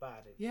chains are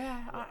bad.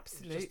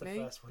 Absolutely. It's just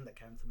the first one that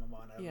came to my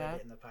mind. I read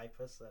it in the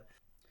paper, so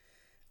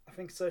I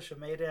think social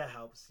media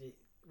helps you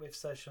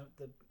with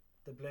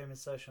the Bloom in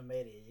social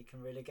media. You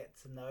can really get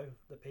to know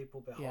the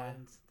people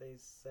behind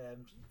these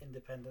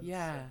independents.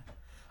 Yeah,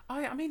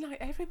 I mean, like,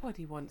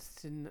 everybody wants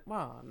to.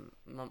 Well, I'm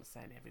not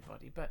saying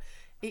everybody, but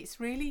it's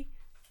really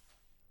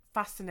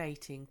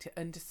fascinating to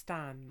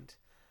understand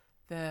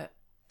the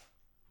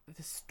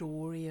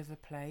story of a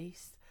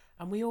place,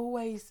 and we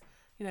always,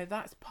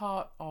 that's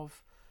part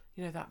of,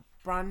 that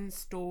brand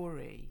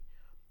story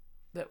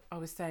that I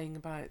was saying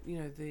about,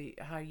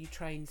 how you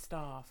train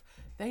staff.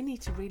 They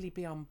need to really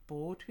be on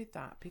board with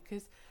that,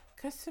 because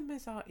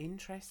customers are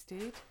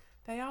interested.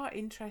 They are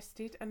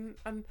interested, and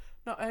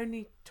not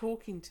only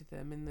talking to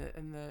them in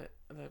the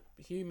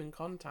human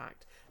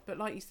contact, but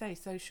like you say,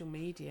 social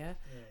media,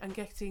 and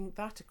getting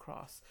that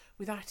across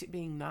without it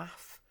being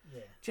naff.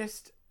 Yeah.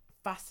 Just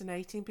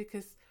fascinating,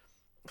 because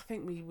I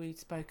think we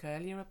spoke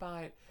earlier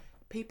about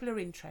people are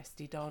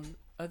interested on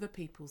other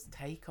people's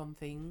take on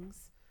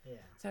things. Yeah.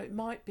 So it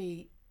might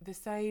be the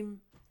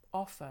same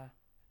offer,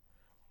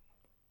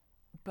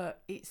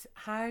 but it's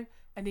how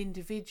an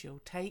individual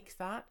takes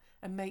that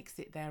and makes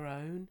it their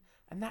own,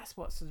 and that's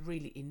what's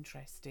really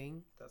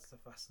interesting. That's the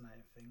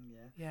fascinating thing.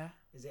 Yeah. Yeah.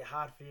 Is it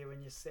hard for you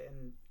when you're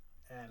sitting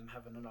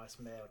having a nice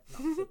meal,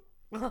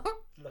 not to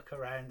look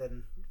around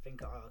and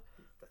think, oh,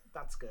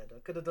 that's good. I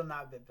could have done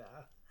that a bit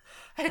better.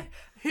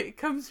 It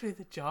comes with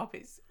a job.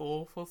 It's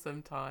awful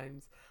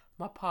sometimes.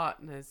 My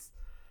partner's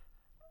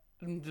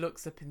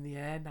looks up in the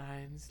air now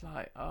and it's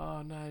like,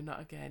 oh no, not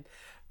again.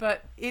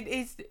 But it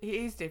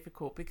is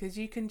difficult because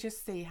you can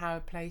just see how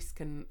a place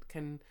can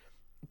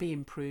be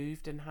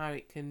improved and how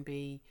it can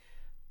be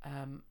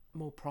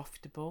more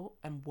profitable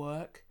and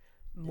work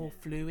more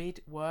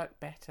fluid, work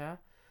better.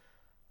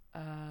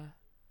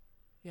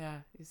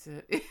 It's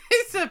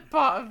a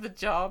part of the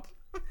job.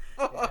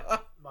 Yeah,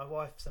 my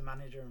wife's a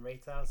manager in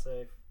retail, so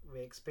if we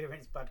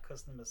experience bad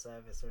customer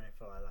service or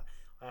anything like that,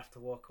 I have to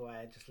walk away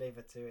and just leave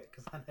her to it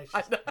because I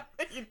know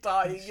you're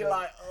dying. You're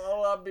like,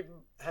 oh,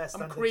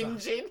 I'm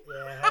cringing.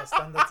 Her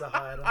standards are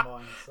higher than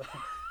mine. So.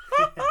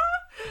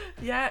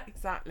 Yeah,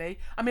 exactly.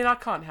 I mean, I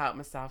can't help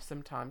myself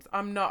sometimes.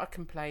 I'm not a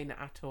complainer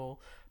at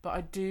all,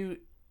 but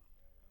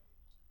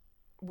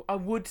I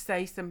would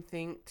say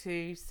something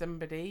to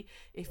somebody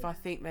if I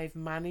think they've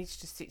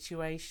managed a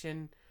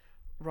situation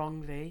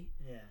wrongly.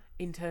 Yeah.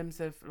 In terms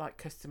of like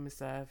customer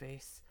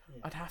service,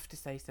 I'd have to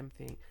say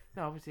something.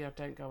 No, obviously I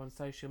don't go on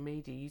social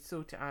media. You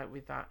sort it out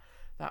with that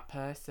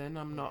person.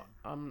 I'm not.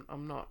 I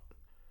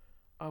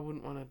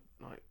wouldn't want to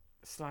like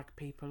slag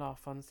people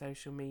off on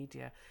social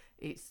media.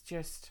 It's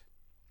just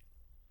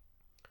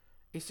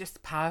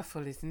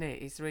powerful, isn't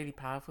it? It's really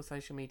powerful,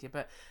 social media.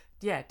 But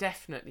yeah,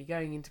 definitely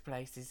going into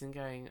places and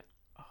going,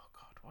 oh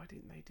God, why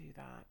didn't they do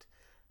that?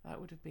 That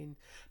would have been,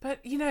 but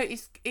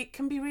it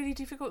can be really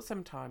difficult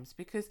sometimes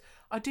because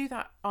I do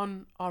that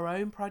on our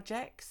own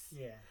projects.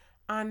 Yeah.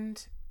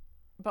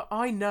 But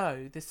I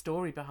know the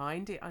story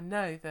behind it. I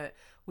know that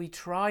we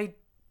tried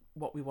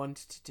what we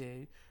wanted to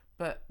do,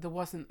 but there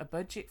wasn't a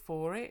budget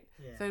for it.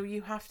 Yeah. So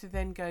you have to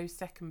then go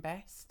second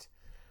best,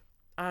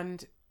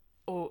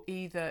 or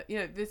either,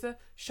 there's a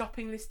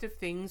shopping list of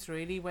things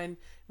really when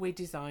we're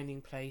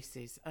designing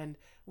places and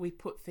we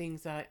put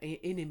things out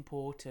in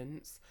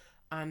importance.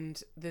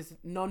 And there's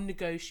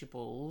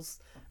non-negotiables,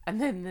 and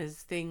then there's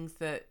things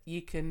that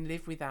you can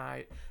live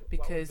without.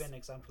 Because what would be an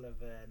example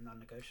of a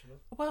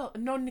non-negotiable? Well, a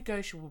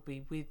non-negotiable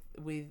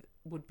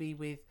would be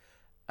with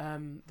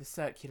the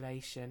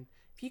circulation.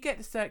 If you get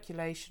the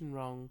circulation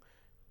wrong,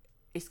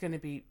 it's going to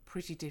be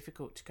pretty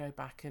difficult to go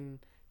back and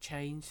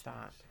change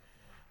that.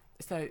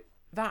 So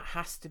that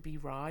has to be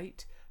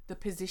right. The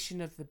position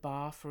of the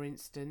bar, for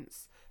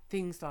instance,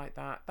 things like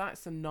that.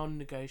 That's a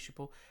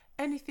non-negotiable.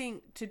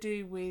 Anything to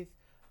do with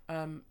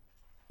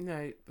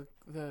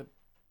the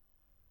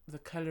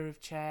colour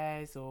of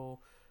chairs or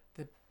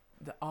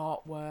the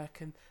artwork,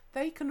 and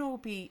they can all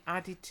be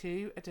added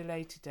to at a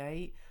later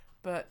date,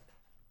 but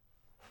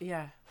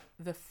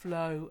the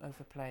flow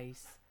of a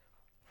place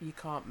you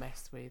can't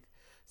mess with.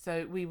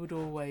 So we would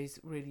always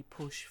really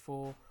push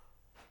for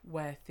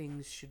where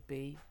things should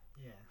be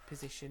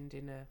positioned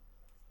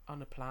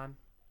on a plan.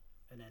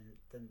 And then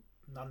the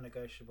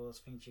non-negotiables,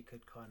 things you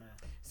could kind of...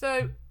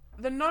 So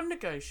the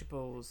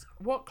non-negotiables,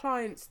 what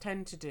clients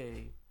tend to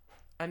do,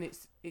 and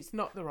it's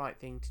not the right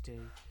thing to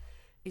do,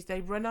 is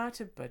they run out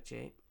of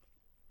budget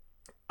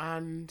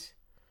and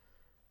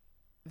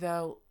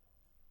they'll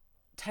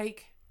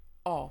take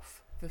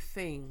off the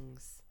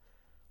things,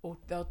 or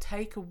they'll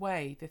take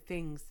away the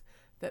things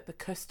that the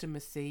customer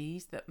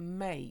sees that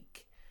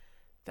make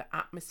the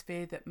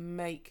atmosphere, that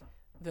make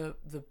the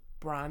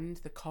brand,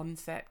 the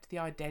concept, the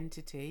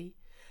identity,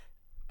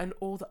 and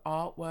all the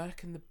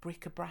artwork and the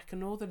bric-a-brac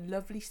and all the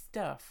lovely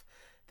stuff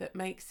that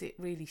makes it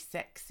really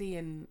sexy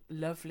and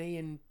lovely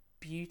and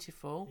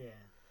beautiful. Yeah.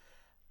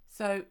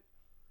 So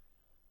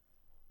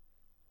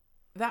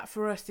that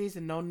for us is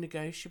a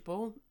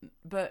non-negotiable,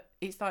 but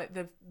it's like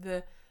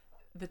the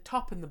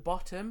top and the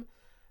bottom,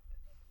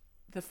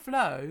 the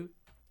flow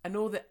and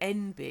all the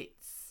end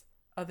bits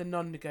are the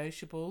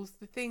non-negotiables.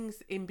 The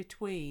things in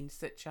between,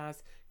 such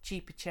as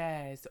cheaper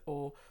chairs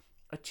or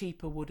a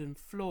cheaper wooden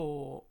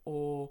floor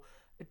or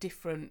a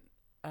different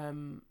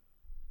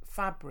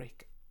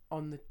fabric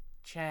on the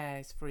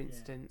chairs, for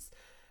instance,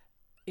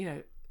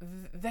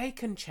 they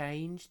can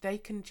change. They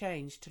can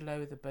change to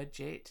lower the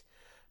budget,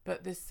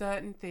 but there's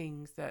certain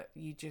things that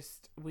we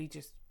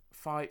just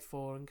fight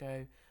for and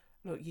go,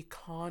 look, you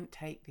can't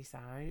take this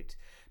out,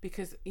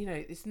 because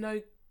it's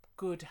no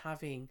good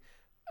having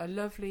a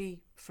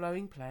lovely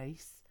flowing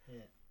place,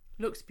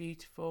 looks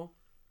beautiful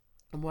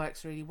and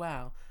works really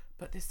well,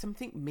 but there's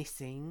something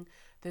missing.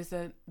 There's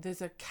a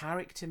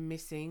character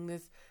missing.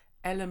 There's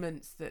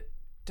elements that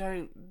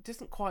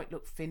doesn't quite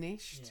look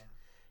finished.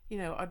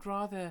 I'd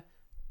rather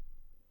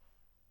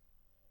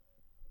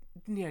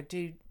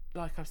do,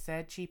 like I've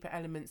said, cheaper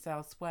elements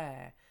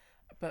elsewhere,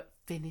 but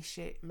finish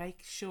it,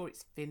 make sure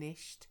it's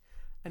finished.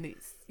 And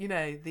it's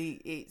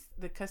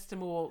the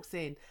customer walks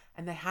in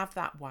and they have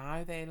that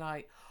wow, they're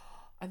like,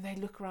 and they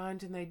look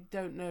around and they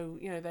don't know,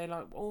 they're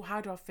like, oh,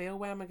 how do I feel?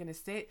 Where am I going to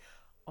sit?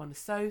 On a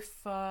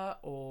sofa,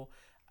 or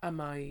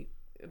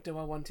do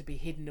I want to be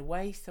hidden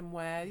away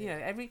somewhere?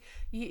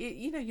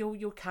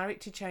 Your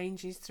character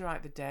changes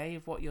throughout the day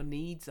of what your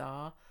needs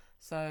are.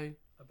 So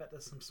I bet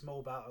there's some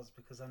small battles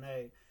because I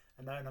know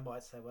an owner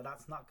might say, well,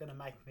 that's not going to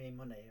make me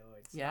money, or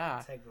it's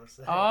not integral.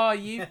 So. Oh,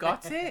 you've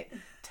got it.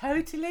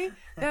 Totally.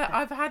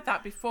 I've had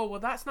that before. Well,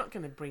 that's not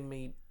going to bring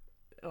me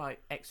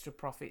like extra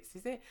profits,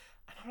 is it?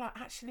 And I'm like,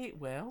 actually, it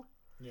will.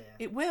 Yeah.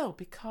 It will,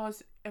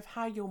 because of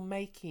how you're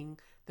making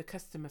the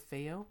customer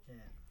feel. Yeah.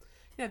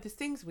 You know, there's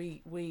things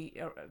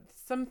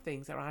some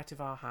things are out of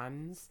our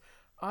hands.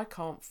 I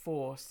can't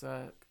force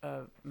a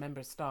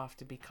member of staff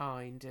to be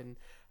kind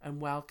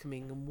and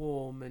welcoming and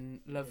warm and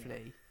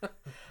lovely. Yeah.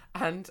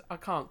 And I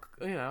can't,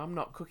 I'm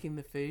not cooking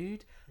the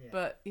food. Yeah.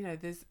 But,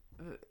 there's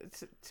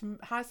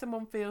how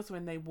someone feels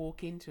when they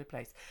walk into a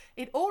place.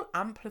 It all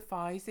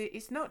amplifies it.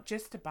 It's not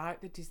just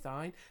about the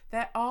design.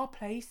 There are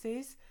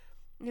places,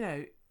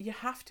 you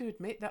have to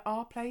admit there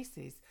are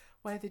places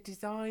where the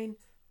design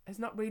has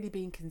not really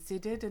been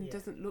considered and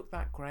doesn't look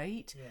that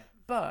great. Yeah.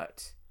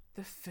 But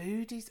the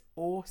food is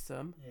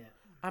awesome. Yeah.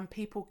 And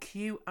people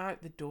queue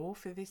out the door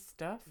for this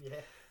stuff.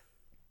 Yeah.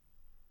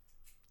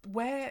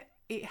 Where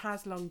it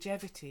has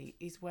longevity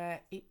is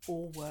where it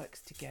all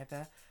works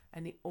together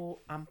and it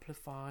all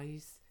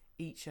amplifies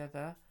each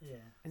other. Yeah.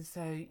 And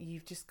so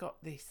you've just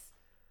got this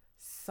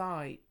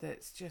site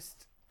that's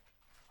just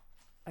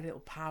a little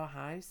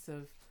powerhouse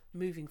of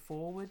moving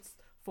forwards,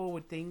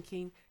 forward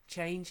thinking,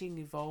 changing,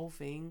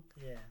 evolving.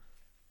 Yeah.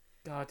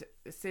 God,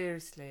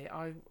 seriously,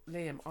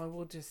 Liam, I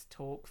will just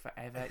talk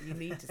forever. You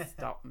need to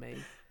stop me.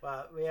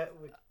 Well, we're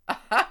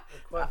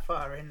quite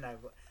far in now,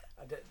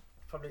 but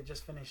probably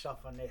just finish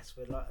off on this.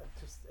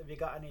 Have you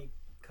got any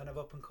kind of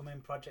up and coming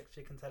projects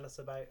you can tell us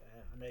about?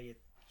 I know you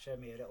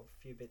showed me a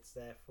few bits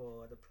there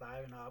for the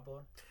Plough in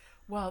Harborne.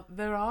 Well,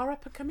 there are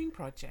up and coming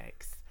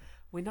projects.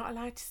 We're not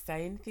allowed to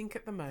say anything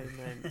at the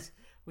moment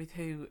with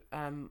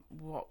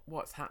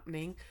what's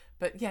happening.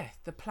 But yeah,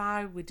 the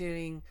Plough we're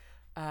doing.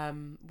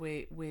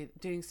 We're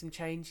doing some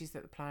changes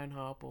at the Plough in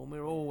Harborne.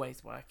 We're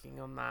always working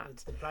on that.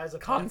 The Plough's a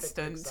constant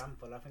perfect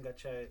example. I think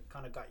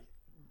I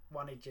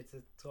wanted you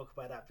to talk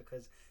about that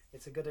because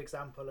it's a good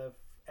example of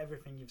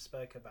everything you've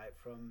spoke about.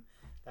 From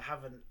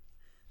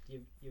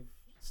you've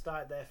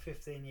started there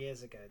 15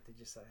 years ago, did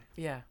you say?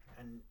 Yeah.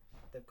 And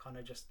they've kind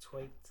of just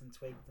tweaked and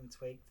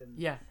and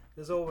yeah.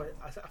 There's always.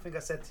 I think I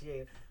said to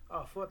you,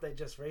 I thought they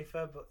just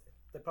refurb, but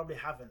they probably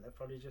haven't. They've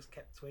probably just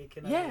kept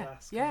tweaking. Yeah,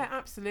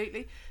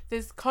 absolutely.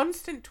 There's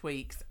constant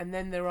tweaks, and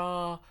then there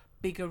are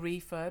bigger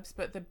refurbs.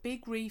 But the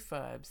big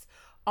refurbs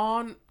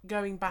aren't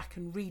going back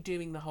and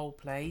redoing the whole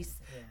place.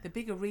 Yeah. The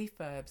bigger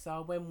refurbs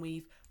are when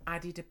we've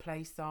added a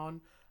place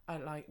on,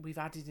 like we've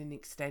added an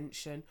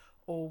extension,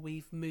 or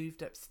we've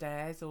moved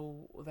upstairs,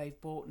 or they've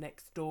bought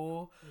next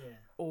door. Yeah.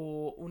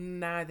 Or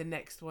now the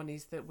next one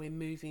is that we're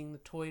moving the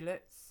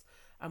toilets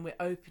and we're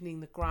opening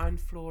the ground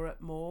floor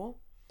up more.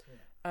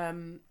 Yeah.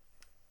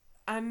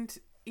 And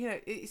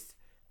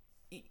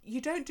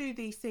you don't do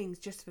these things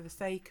just for the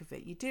sake of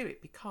it. You do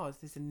it because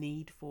there's a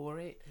need for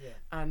it. Yeah.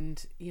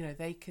 And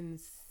they can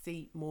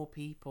seat more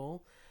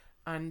people,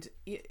 and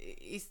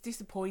it's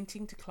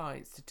disappointing to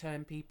clients to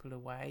turn people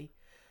away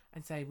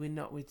and say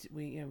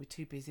we're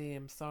too busy.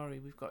 I'm sorry,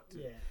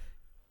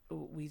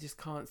 we just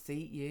can't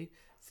seat you.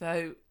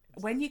 So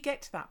when you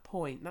get to that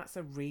point, that's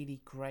a really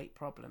great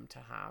problem to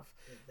have.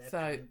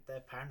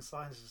 Their pound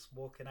signs just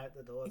walking out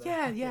the door.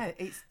 Yeah,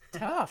 it's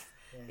tough.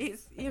 Yeah.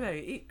 It's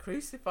it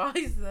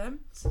crucifies them.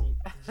 So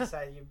did you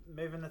say you're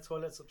moving the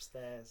toilets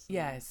upstairs?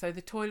 Yeah, so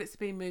the toilets are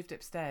being moved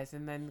upstairs,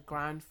 and then the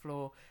ground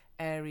floor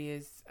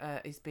areas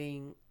is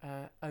being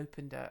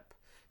opened up.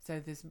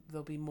 So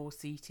there'll be more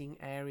seating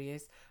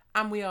areas,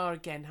 and we are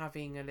again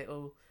having a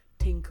little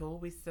tinkle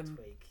with some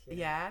tweak.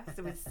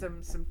 So with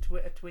some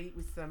a tweak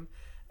with some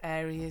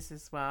areas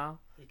as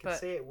well. You can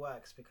see it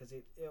works because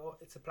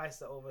it's a place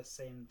that always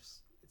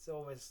seems it's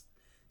always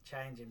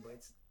changing, but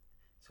it's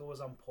always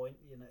on point.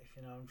 If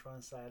you know what I'm trying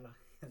to say.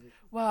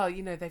 Well,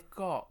 they've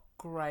got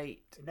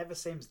great. It never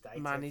seems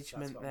dated.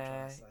 Management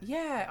there.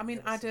 Yeah, I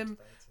mean Adam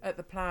at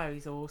the Plough,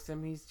 he's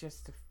awesome. He's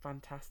just a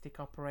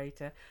fantastic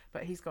operator,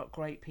 but he's got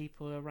great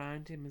people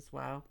around him as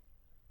well,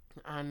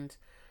 and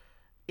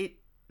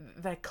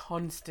they're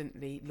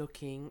constantly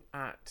looking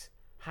at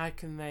how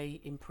can they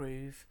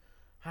improve.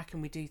 How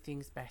can we do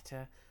things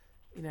better?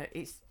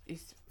 It's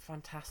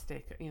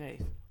fantastic.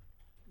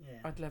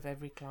 I'd love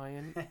every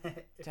client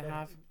to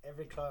have.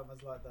 Every client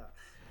was like that.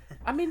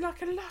 I mean,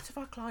 like a lot of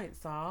our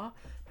clients are,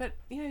 but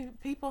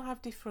people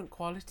have different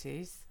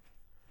qualities,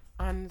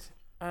 and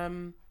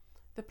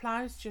the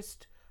Ploughs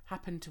just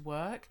happen to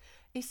work.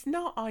 It's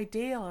not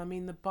ideal. I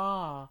mean, the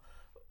bar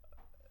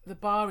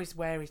is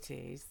where it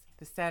is.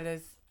 The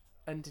cellar's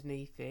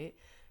underneath it.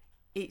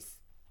 It's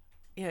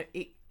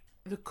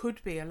there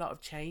could be a lot of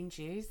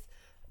changes,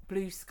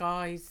 blue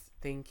skies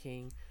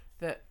thinking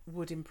that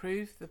would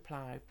improve the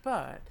Plough,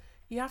 but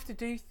you have to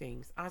do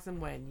things as and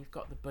when you've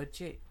got the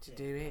budget to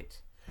do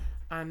it.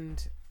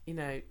 And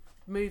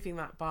moving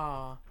that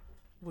bar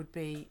would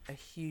be a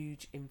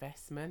huge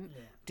investment.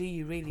 Yeah. Do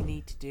you really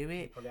need to do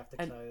it? You probably have to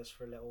close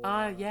for a little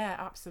while. Yeah,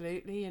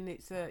 absolutely. And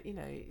it's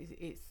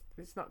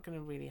it's not going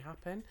to really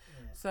happen.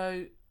 Yeah.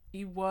 So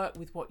you work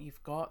with what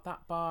you've got.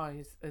 That bar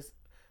is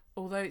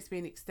although it's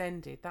been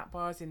extended, that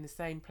bar's in the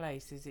same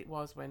place as it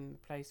was when the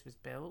place was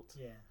built.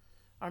 Yeah.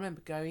 I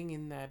remember going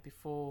in there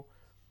before,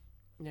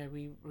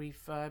 we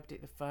refurbed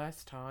it the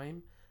first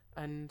time,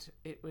 and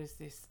it was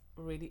this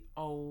really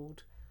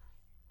old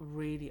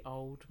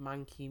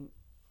manky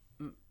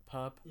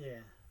pub.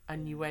 Yeah.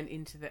 And you went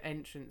into the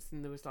entrance,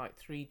 and there was like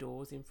 3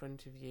 doors in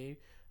front of you,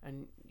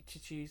 and to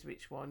choose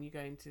which one, you go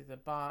into the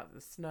bar,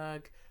 the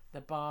snug, the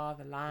bar,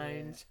 the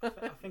lounge. Yeah.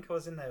 I think I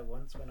was in there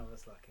once when I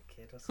was like a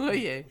kid or something. Were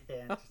you?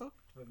 Yeah, just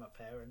with my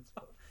parents,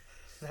 but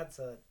that's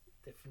a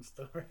different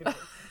story.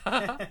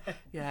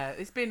 Yeah,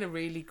 it's been a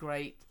really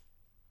great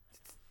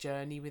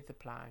journey with the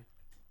plough.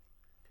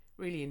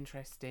 Really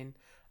interesting,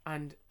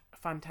 and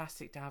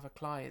fantastic to have a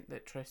client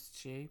that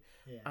trusts you,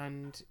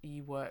 and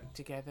you work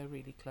together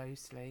really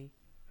closely.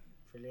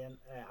 Brilliant.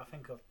 I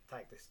think I'll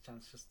take this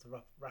chance just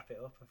to wrap it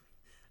up.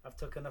 I've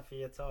took enough of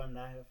your time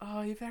now.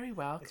 Oh, you're very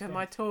welcome.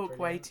 I talk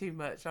way too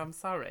much. I'm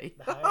sorry.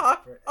 No,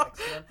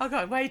 excellent. I've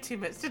got way too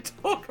much to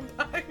talk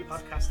about.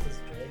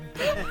 Podcaster's dream.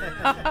 Thanks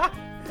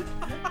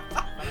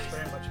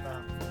very much,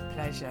 Val.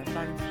 Pleasure.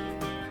 Thank you.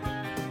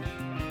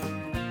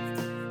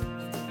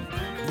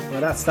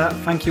 Well, that's that.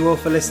 Thank you all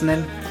for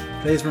listening.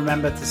 Please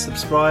remember to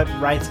subscribe,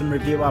 rate and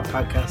review our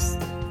podcast.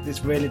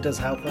 This really does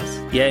help us.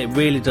 Yeah, it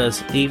really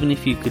does. Even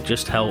if you could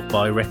just help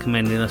by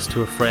recommending us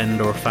to a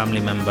friend or a family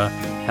member,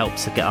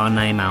 helps to get our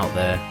name out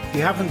there. If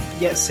you haven't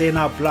yet seen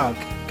our blog,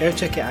 go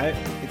check it out.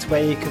 It's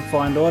where you can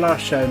find all our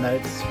show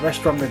notes,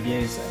 restaurant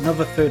reviews and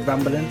other food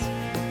ramblings.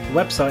 The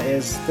website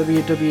is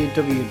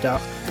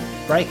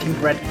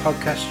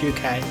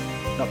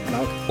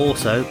www.breakingbreadpodcastuk.blog.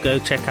 Also, go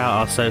check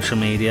out our social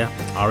media.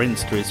 Our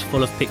Insta is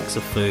full of pics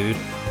of food.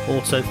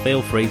 Also,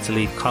 feel free to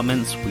leave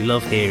comments. We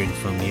love hearing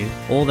from you.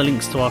 All the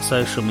links to our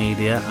social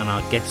media and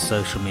our guest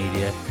social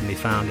media can be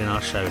found in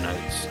our show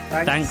notes.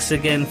 Thanks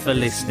again for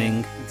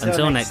listening.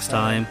 Until next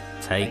time,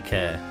 take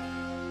care.